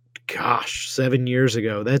 7 years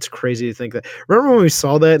ago. That's crazy to think that. Remember when we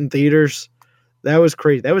saw that in theaters? That was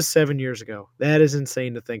crazy. That was 7 years ago. That is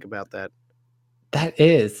insane to think about that. That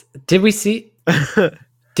is. Did we see it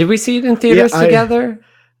in theaters together?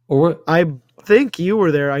 I think you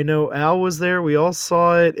were there. I know Al was there. We all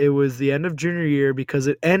saw it. It was the end of junior year because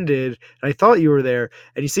it ended. And I thought you were there.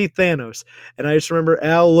 And you see Thanos. And I just remember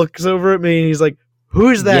Al looks over at me and he's like,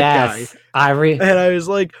 "Who's that guy?" And I was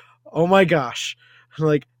like, "Oh my gosh!" I'm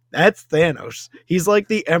like, that's Thanos. He's like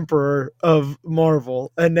the emperor of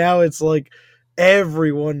Marvel. And now it's like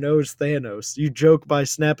everyone knows Thanos. You joke by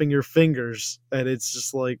snapping your fingers, and it's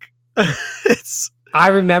just like I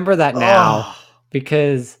remember that now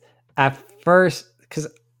because at first, because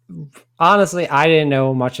honestly, I didn't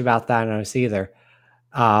know much about Thanos either.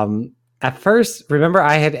 At first, remember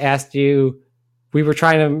I had asked you, we were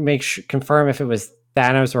trying to confirm if it was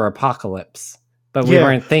Thanos or Apocalypse, but we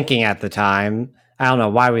weren't thinking at the time. I don't know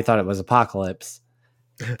why we thought it was Apocalypse,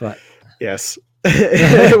 but yes.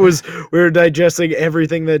 It was, we were digesting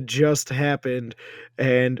everything that just happened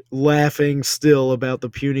and laughing still about the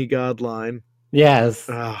puny god line. Yes.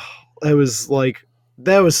 Seeing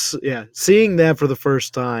that for the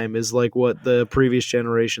first time is like what the previous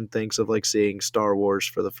generation thinks of like seeing Star Wars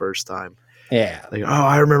for the first time. Yeah. Like, oh,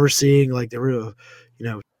 I remember seeing like the real,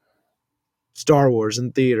 Star Wars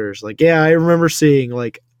in theaters. Like, yeah, I remember seeing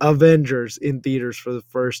like Avengers in theaters for the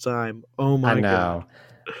first time. Oh my god.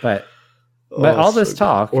 But all this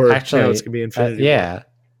talk, actually, now it's gonna be Infinity War.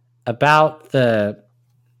 About the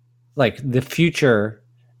future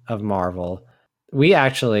of Marvel. We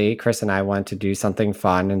actually, Chris and I, want to do something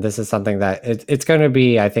fun, and this is something that it's going to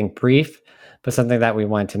be, I think, brief, but something that we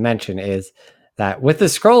want to mention is that with the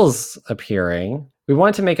Skrulls appearing, we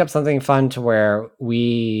want to make up something fun to where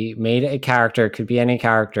we made a character, could be any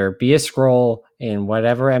character, be a Skrull in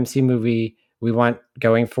whatever MC movie we want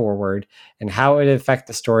going forward, and how it would affect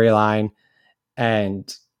the storyline,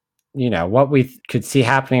 and what we could see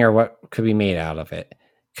happening or what could be made out of it.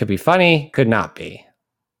 Could be funny, could not be.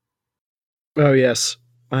 Oh, yes.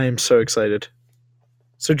 I am so excited.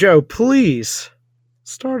 So, Joe, please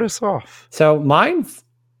start us off. So mine's,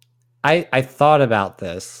 I thought about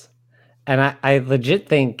this, and I legit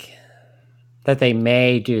think that they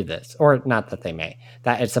may do this, or not that they may,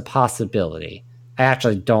 that it's a possibility. I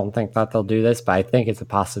actually don't think that they'll do this, but I think it's a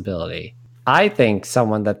possibility. I think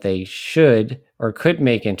someone that they should or could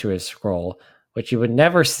make into a Skrull, which you would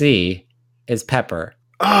never see, is Pepper.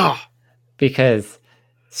 Because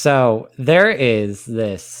so there is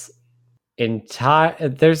this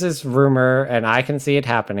there's this rumor, and I can see it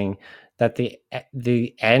happening, that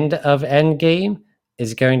the end of Endgame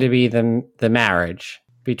is going to be the marriage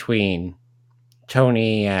between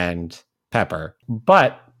Tony and Pepper.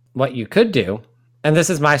 But what you could do, and this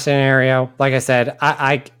is my scenario, like I said,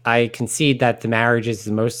 I concede that the marriage is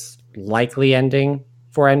the most likely ending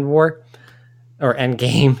for End War or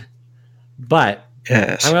Endgame. But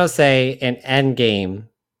yes, I'm going to say in Endgame,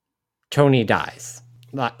 Tony dies.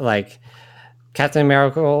 Like Captain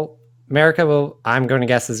America will, I'm going to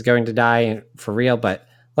guess, is going to die for real. But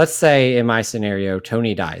let's say in my scenario,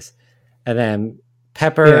 Tony dies. And then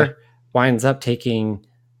Pepper winds up taking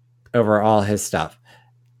over all his stuff.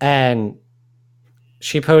 And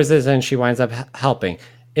she poses and she winds up helping.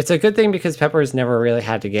 It's a good thing because Pepper has never really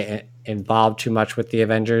had to get involved too much with the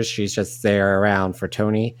Avengers. She's just there around for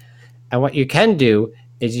Tony. And what you can do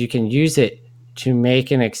is you can use it to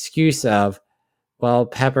make an excuse of, well,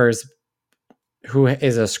 Pepper's, who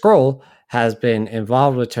is a Skrull, has been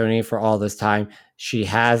involved with Tony for all this time. She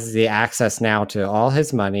has the access now to all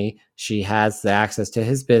his money. She has the access to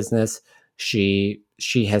his business. She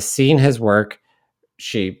has seen his work.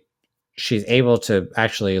 She's able to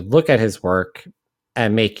actually look at his work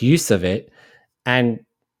and make use of it. And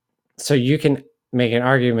so you can make an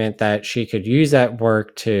argument that she could use that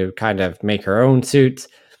work to kind of make her own suits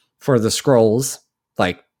for the Skrulls.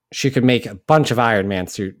 Like, she could make a bunch of Iron Man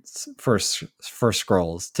suits for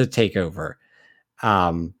Skrulls to take over.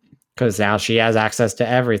 Because now she has access to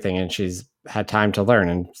everything and she's had time to learn,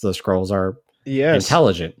 and the Skrulls are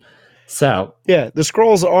intelligent. So yeah, the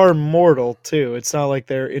Skrulls are mortal too. It's not like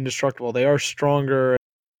they're indestructible. They are stronger,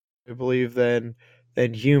 I believe, than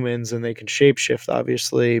humans, and they can shapeshift,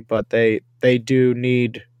 obviously, but they do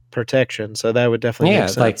need protection. So that would definitely make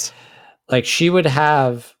sense. Like she would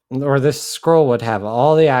have, or this Skrull would have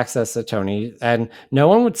all the access to Tony, and no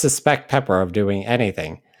one would suspect Pepper of doing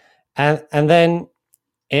anything. And then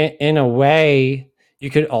in a way, you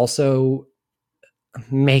could also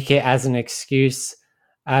make it as an excuse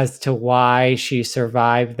as to why she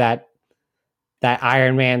survived that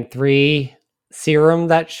Iron Man 3 serum,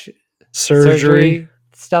 that surgery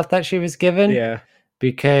stuff that she was given. Yeah.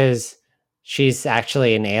 Because she's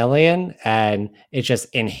actually an alien and it just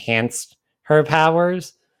enhanced her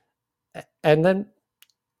powers. And then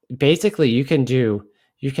basically you can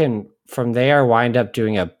from there wind up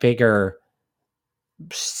doing a bigger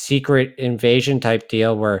secret invasion type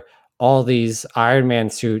deal where all these Iron Man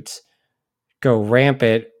suits go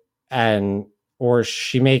rampant, or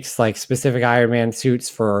she makes like specific Iron Man suits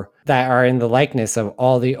for that are in the likeness of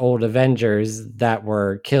all the old Avengers that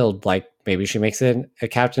were killed. Like maybe she makes a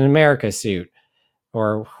Captain America suit,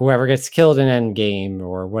 or whoever gets killed in Endgame,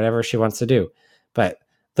 or whatever she wants to do. But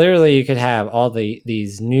literally you could have all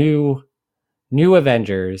these new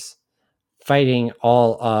Avengers fighting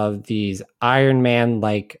all of these Iron Man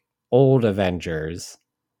like old Avengers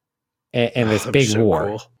in this big war.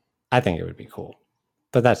 Cool. I think it would be cool.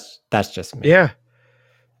 But that's just me. Yeah.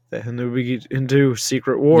 And then we get into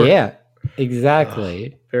Secret War. Yeah,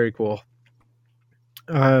 exactly. Very cool.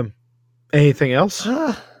 Anything else?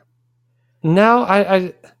 No,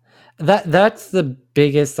 I that's the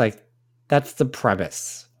biggest, like, that's the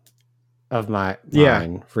premise of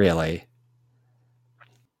mine, really.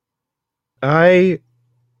 I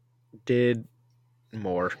did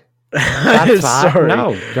more. That's fine. Sorry.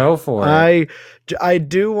 No, go for it. I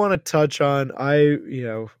do want to touch on,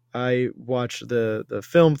 I watch the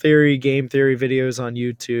film theory, game theory videos on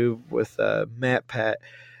YouTube with Matt Pat.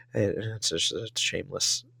 It's just a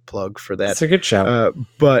shameless plug for that. It's a good show.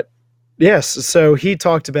 But yes, so he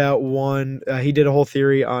talked about he did a whole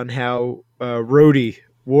theory on how Rhodey,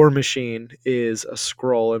 War Machine, is a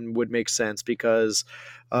Skrull and would make sense because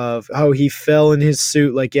of how he fell in his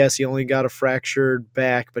suit. Like, yes, he only got a fractured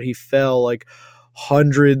back, but he fell like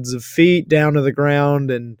hundreds of feet down to the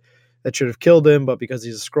ground, and that should have killed him. But because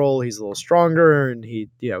he's a Skrull, he's a little stronger, and he's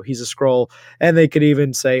a Skrull. And they could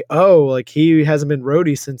even say, oh, like, he hasn't been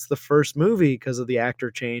Rhodey since the first movie because of the actor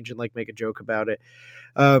change, and like make a joke about it.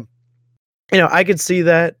 I could see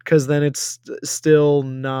that, because then it's still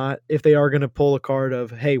not, if they are going to pull a card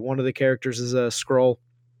of, hey, one of the characters is a Skrull,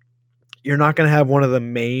 you're not going to have one of the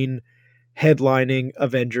main headlining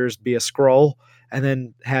Avengers be a Skrull and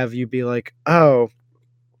then have you be like, oh,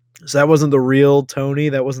 so that wasn't the real Tony,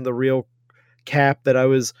 that wasn't the real Cap that I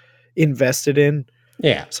was invested in.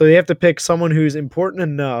 Yeah. So you have to pick someone who's important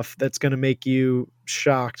enough that's going to make you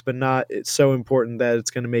shocked, but not so important that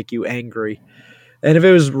it's going to make you angry. And if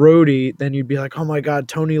it was Rhodey, then you'd be like, oh my God,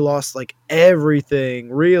 Tony lost like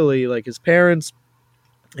everything, really, like his parents.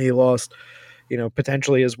 He lost,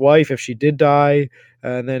 potentially his wife if she did die.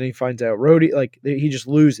 And then he finds out Rhodey, like, he just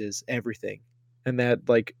loses everything. And that,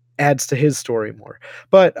 like, adds to his story more.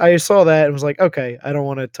 But I saw that and was like, okay, I don't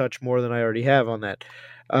want to touch more than I already have on that.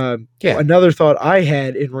 Another thought I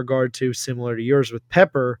had in regard to, similar to yours with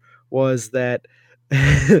Pepper, was that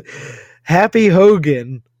Happy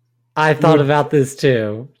Hogan, I thought about this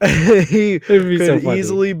too. He could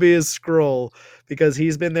easily be a Skrull because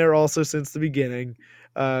he's been there also since the beginning.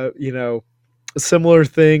 Similar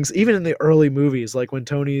things, even in the early movies, like when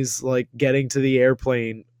Tony's like getting to the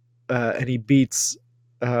airplane and he beats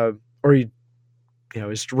is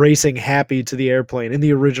racing Happy to the airplane in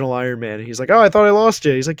the original Iron Man. And he's like, oh, I thought I lost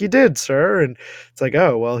you. He's like, you did, sir. And it's like,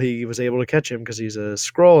 oh, well, he was able to catch him because he's a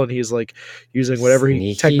Skrull and he's like using whatever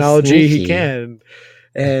technology he can.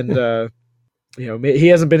 And, he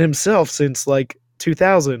hasn't been himself since like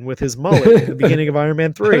 2000 with his mullet at the beginning of Iron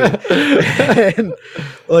Man 3. And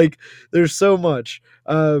like, there's so much.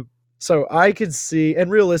 So I could see,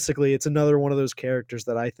 and realistically, it's another one of those characters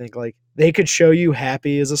that I think like they could show you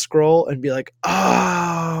Happy as a Skrull and be like,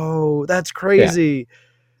 oh, that's crazy.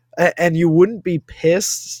 Yeah. And you wouldn't be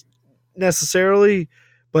pissed necessarily,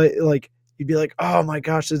 but like, you'd be like, oh my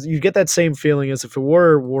gosh, you get that same feeling as if it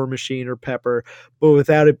were War Machine or Pepper, but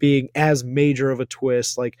without it being as major of a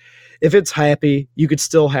twist. Like, if it's Happy, you could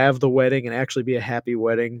still have the wedding and actually be a happy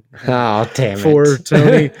wedding. Oh, damn it. For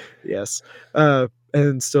Tony. Yes.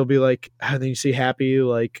 And still be like, and then you see Happy,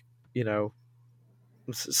 like,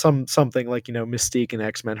 something like, Mystique and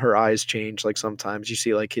X-Men, her eyes change. Like sometimes you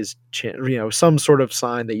see like his chin, some sort of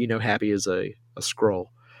sign that, Happy is a Skrull.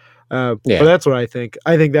 But that's what I think.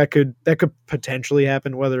 I think that could potentially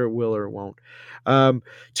happen, whether it will or it won't.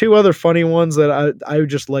 Two other funny ones that I would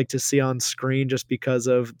just like to see on screen just because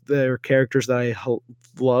of their characters that I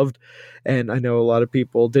loved. And I know a lot of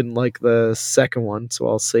people didn't like the second one, so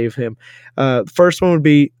I'll save him. The first one would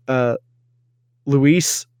be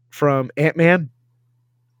Luis from Ant-Man.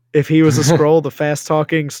 If he was a Skrull, the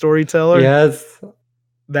fast-talking storyteller. Yes.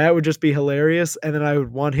 That would just be hilarious. And then I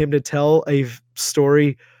would want him to tell a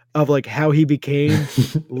story of like how he became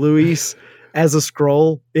Luis as a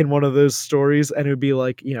Skrull in one of those stories, and it would be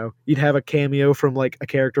like, you'd have a cameo from like a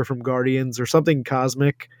character from Guardians or something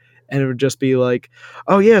cosmic, and it would just be like,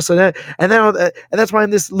 oh yeah, so that and that's why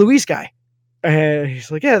I'm this Luis guy. And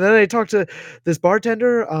he's like, yeah. Then I talked to this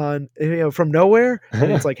bartender on, from nowhere,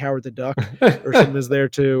 and it's like Howard the Duck or something is there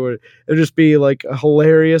too. Or it'd just be like a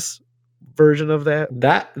hilarious version of that.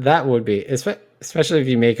 That would be, especially if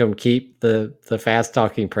you make him keep the fast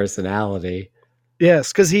talking personality.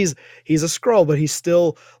 Yes, because he's a Skrull, but he's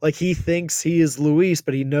still like, he thinks he is Luis,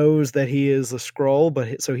 but he knows that he is a Skrull.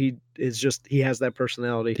 But so he has that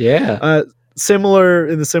personality. Yeah.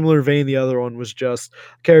 In the similar vein, the other one was just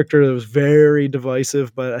a character that was very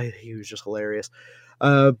divisive, but he was just hilarious.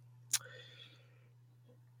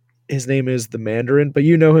 his name is the Mandarin, but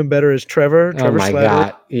you know him better as Trevor. Oh my Slattery.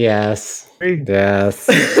 God! Yes, yes.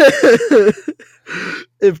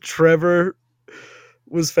 If Trevor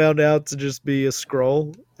was found out to just be a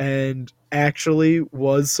Skrull and actually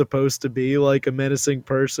was supposed to be like a menacing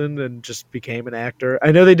person and just became an actor.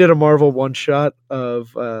 I know they did a Marvel one-shot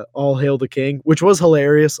of All Hail the King, which was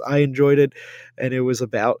hilarious. I enjoyed it, and it was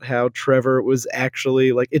about how Trevor was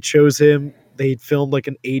actually like, it shows him, they filmed like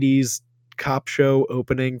an 80s cop show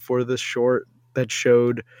opening for this short that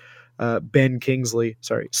showed Ben Kingsley,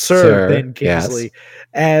 Sir Ben Kingsley, yes,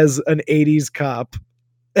 as an 80s cop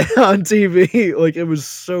on TV. Like, it was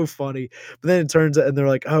so funny. But then it turns out, and they're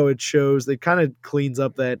like, oh, it shows, it kind of cleans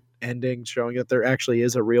up that ending, showing that there actually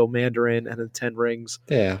is a real Mandarin and a 10 rings.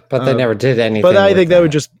 Yeah, but they never did anything. But I think that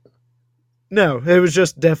would just, no, it was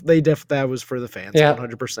just that was for the fans,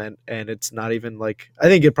 100%. And it's not even like, I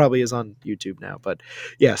think it probably is on YouTube now. But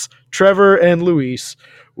yes, Trevor and Luis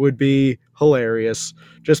would be hilarious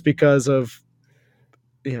just because of,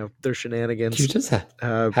 their shenanigans. You just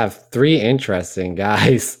have three interesting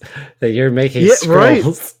guys that you're making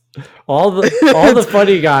Skrulls. Right. All the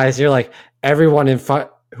funny guys, you're like, everyone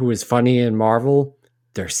who is funny in Marvel,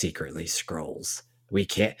 they're secretly Skrulls. We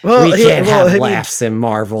can't have laughs in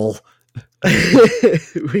Marvel.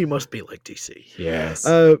 We must be like DC. Yes.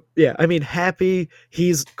 Yeah, I mean, Happy,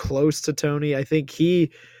 he's close to Tony. I think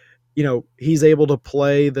he's able to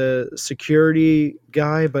play the security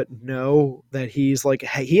guy, but know that he's like,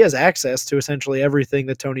 he has access to essentially everything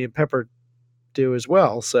that Tony and Pepper do as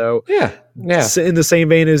well. So yeah. In the same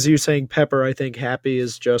vein as you saying Pepper, I think Happy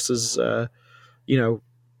is just as,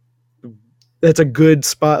 that's a good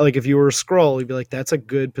spot. Like, if you were a Skrull, you'd be like, that's a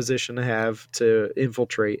good position to have to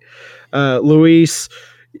infiltrate. Luis,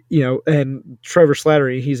 and Trevor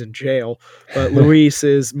Slattery, he's in jail, but Luis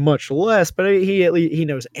is much less. But he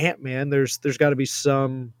knows Ant-Man. There's got to be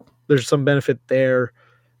some benefit there,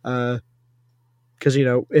 because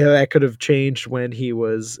that could have changed when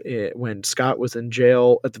when Scott was in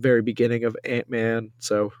jail at the very beginning of Ant-Man.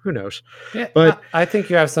 So who knows? Yeah, but I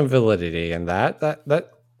think you have some validity in that.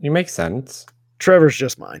 That you make sense. Trevor's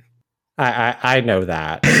just mine. I know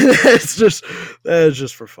that. It's just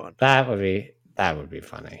for fun. That would be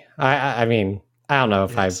funny. I mean, I don't know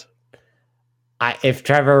if yes. If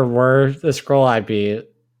Trevor were the Skrull, I'd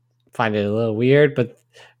find it a little weird, but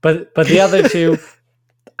the other two,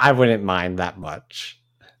 I wouldn't mind that much.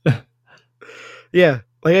 Yeah,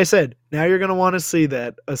 like I said, now you're gonna want to see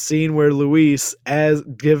a scene where Luis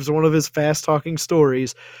gives one of his fast talking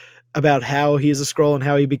stories about how he's a Skrull and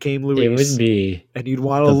how he became Luis. It would be, and you'd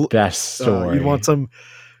want the best story. You'd want some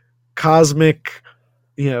cosmic,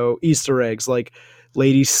 Easter eggs like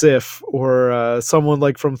Lady Sif or someone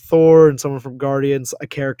like from Thor and someone from Guardians, a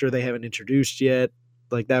character they haven't introduced yet.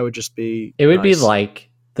 Like, that would just be. It would be like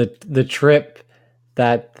the trip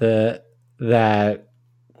that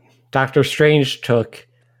Doctor Strange took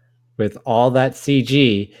with all that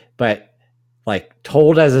CG, but like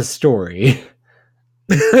told as a story.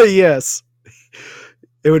 Yes.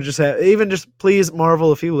 It would just have, please,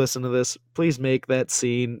 Marvel, if you listen to this, please make that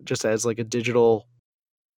scene just as like a digital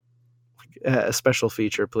a special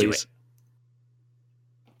feature, please.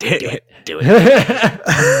 Do it.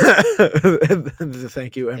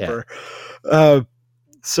 Thank you, Emperor. Yeah.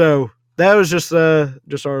 So that was just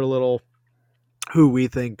our little who we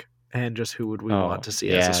think and just who would we want to see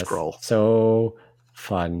as a Skrull. So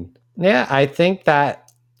fun. Yeah, I think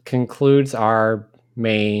that concludes our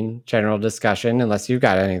main general discussion, unless you've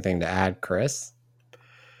got anything to add, Chris.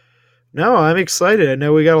 No, I'm excited. I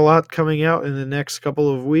know we got a lot coming out in the next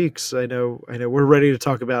couple of weeks. I know we're ready to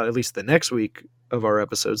talk about at least the next week of our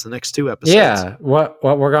episodes, the next 2 episodes. Yeah, what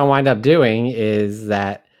we're going to wind up doing is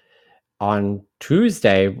that on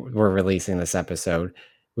Tuesday, we're releasing this episode.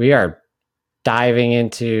 We are diving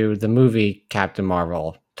into the movie Captain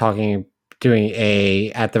Marvel, at the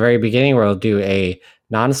very beginning, we'll do a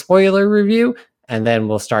non-spoiler review, and then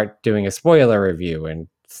we'll start doing a spoiler review and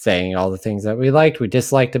saying all the things that we liked, we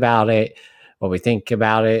disliked about it, what we think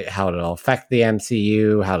about it, how it'll affect the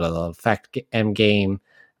MCU, how it'll affect Endgame.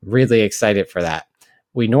 Really excited for that.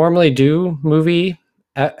 We normally do movie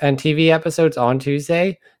and TV episodes on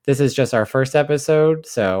Tuesday. This is just our first episode,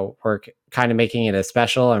 so we're kind of making it a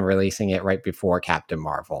special and releasing it right before Captain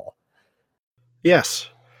Marvel. Yes.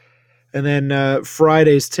 And then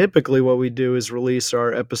Fridays, typically what we do is release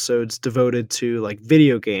our episodes devoted to like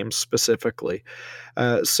video games specifically.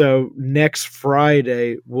 So next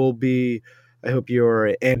Friday will be, I hope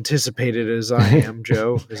you're anticipated as I am,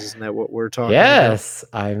 Joe. Isn't that what we're talking about? Yes,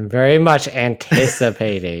 I'm very much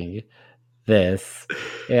anticipating this.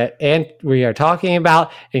 Yeah, and we are talking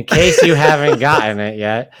about, in case you haven't gotten it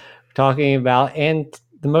yet, talking about the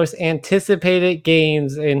most anticipated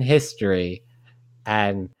games in history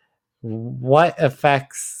and what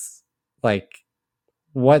effects, like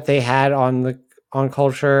what they had on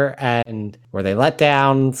culture, and were they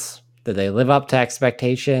letdowns? Did they live up to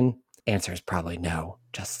expectation? Answer is probably no.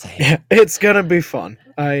 Just saying. Yeah, it's gonna be fun.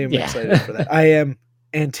 I am excited for that. I am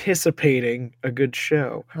anticipating a good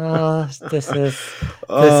show. This is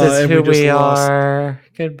who we are.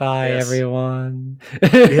 Goodbye, everyone.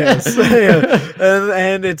 Yes,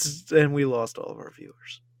 and we lost all of our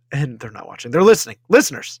viewers, and they're not watching. They're listening.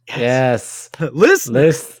 Listeners, yes. Listen.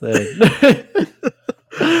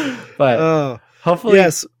 But hopefully,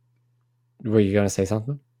 yes. Were you going to say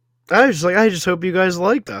something? I just hope you guys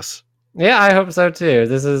liked us. Yeah, I hope so too.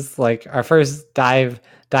 This is like our first dive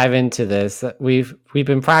into this. We've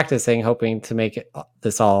been practicing, hoping to make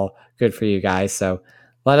this all good for you guys. So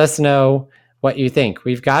let us know what you think.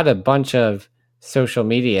 We've got a bunch of social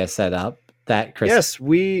media set up that Chris. Yes,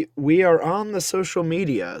 we are on the social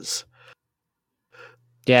medias.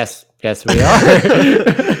 Yes, we are.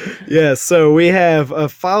 Yes, so we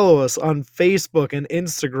have follow us on Facebook and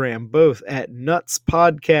Instagram, both at Nuts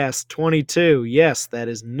Podcast 22. Yes, that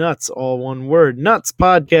is nuts, all one word. Nuts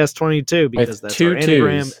Podcast 22, because that's our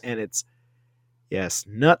anagram, and it's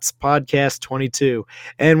Nuts Podcast 22.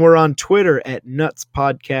 And we're on Twitter at Nuts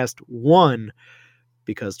Podcast 1,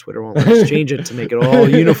 because Twitter won't let us change it to make it all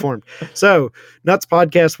uniform. So, Nuts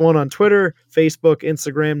Podcast 1 on Twitter, Facebook,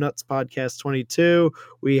 Instagram, Nuts Podcast 22.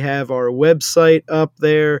 We have our website up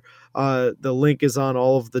there. The link is on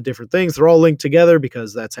all of the different things. They're all linked together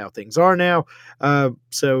because that's how things are now.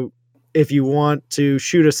 So, if you want to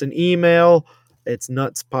shoot us an email, it's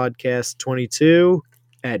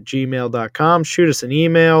nutspodcast22@gmail.com. Shoot us an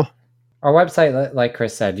email. Our website, like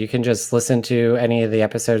Chris said, you can just listen to any of the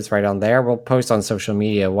episodes right on there. We'll post on social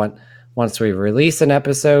media once we release an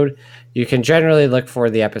episode. You can generally look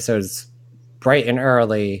for the episodes bright and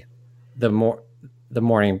early the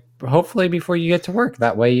morning, hopefully before you get to work.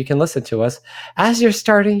 That way you can listen to us as you're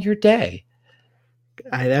starting your day.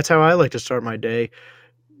 That's how I like to start my day.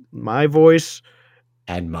 My voice.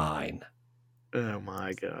 And mine. Oh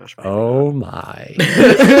my gosh. Oh my.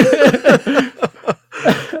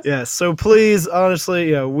 Yes, so please,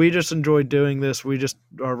 honestly, we just enjoy doing this. We just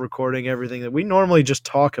are recording everything that we normally just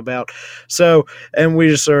talk about. So, and we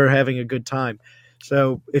just are having a good time.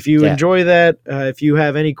 So if you enjoy that, if you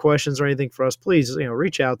have any questions or anything for us, please,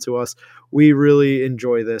 reach out to us. We really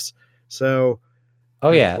enjoy this. So,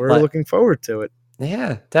 we're looking forward to it.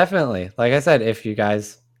 Yeah, definitely. Like I said, if you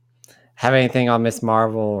guys have anything on Miss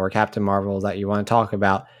Marvel or Captain Marvel that you want to talk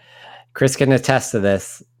about, Chris can attest to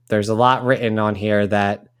this. There's a lot written on here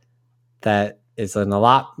that is in a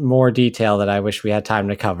lot more detail that I wish we had time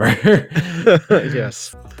to cover.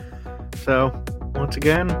 Yes. So, once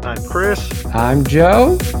again, I'm Chris. I'm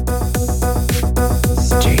Joe.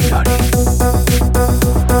 Stay nutty.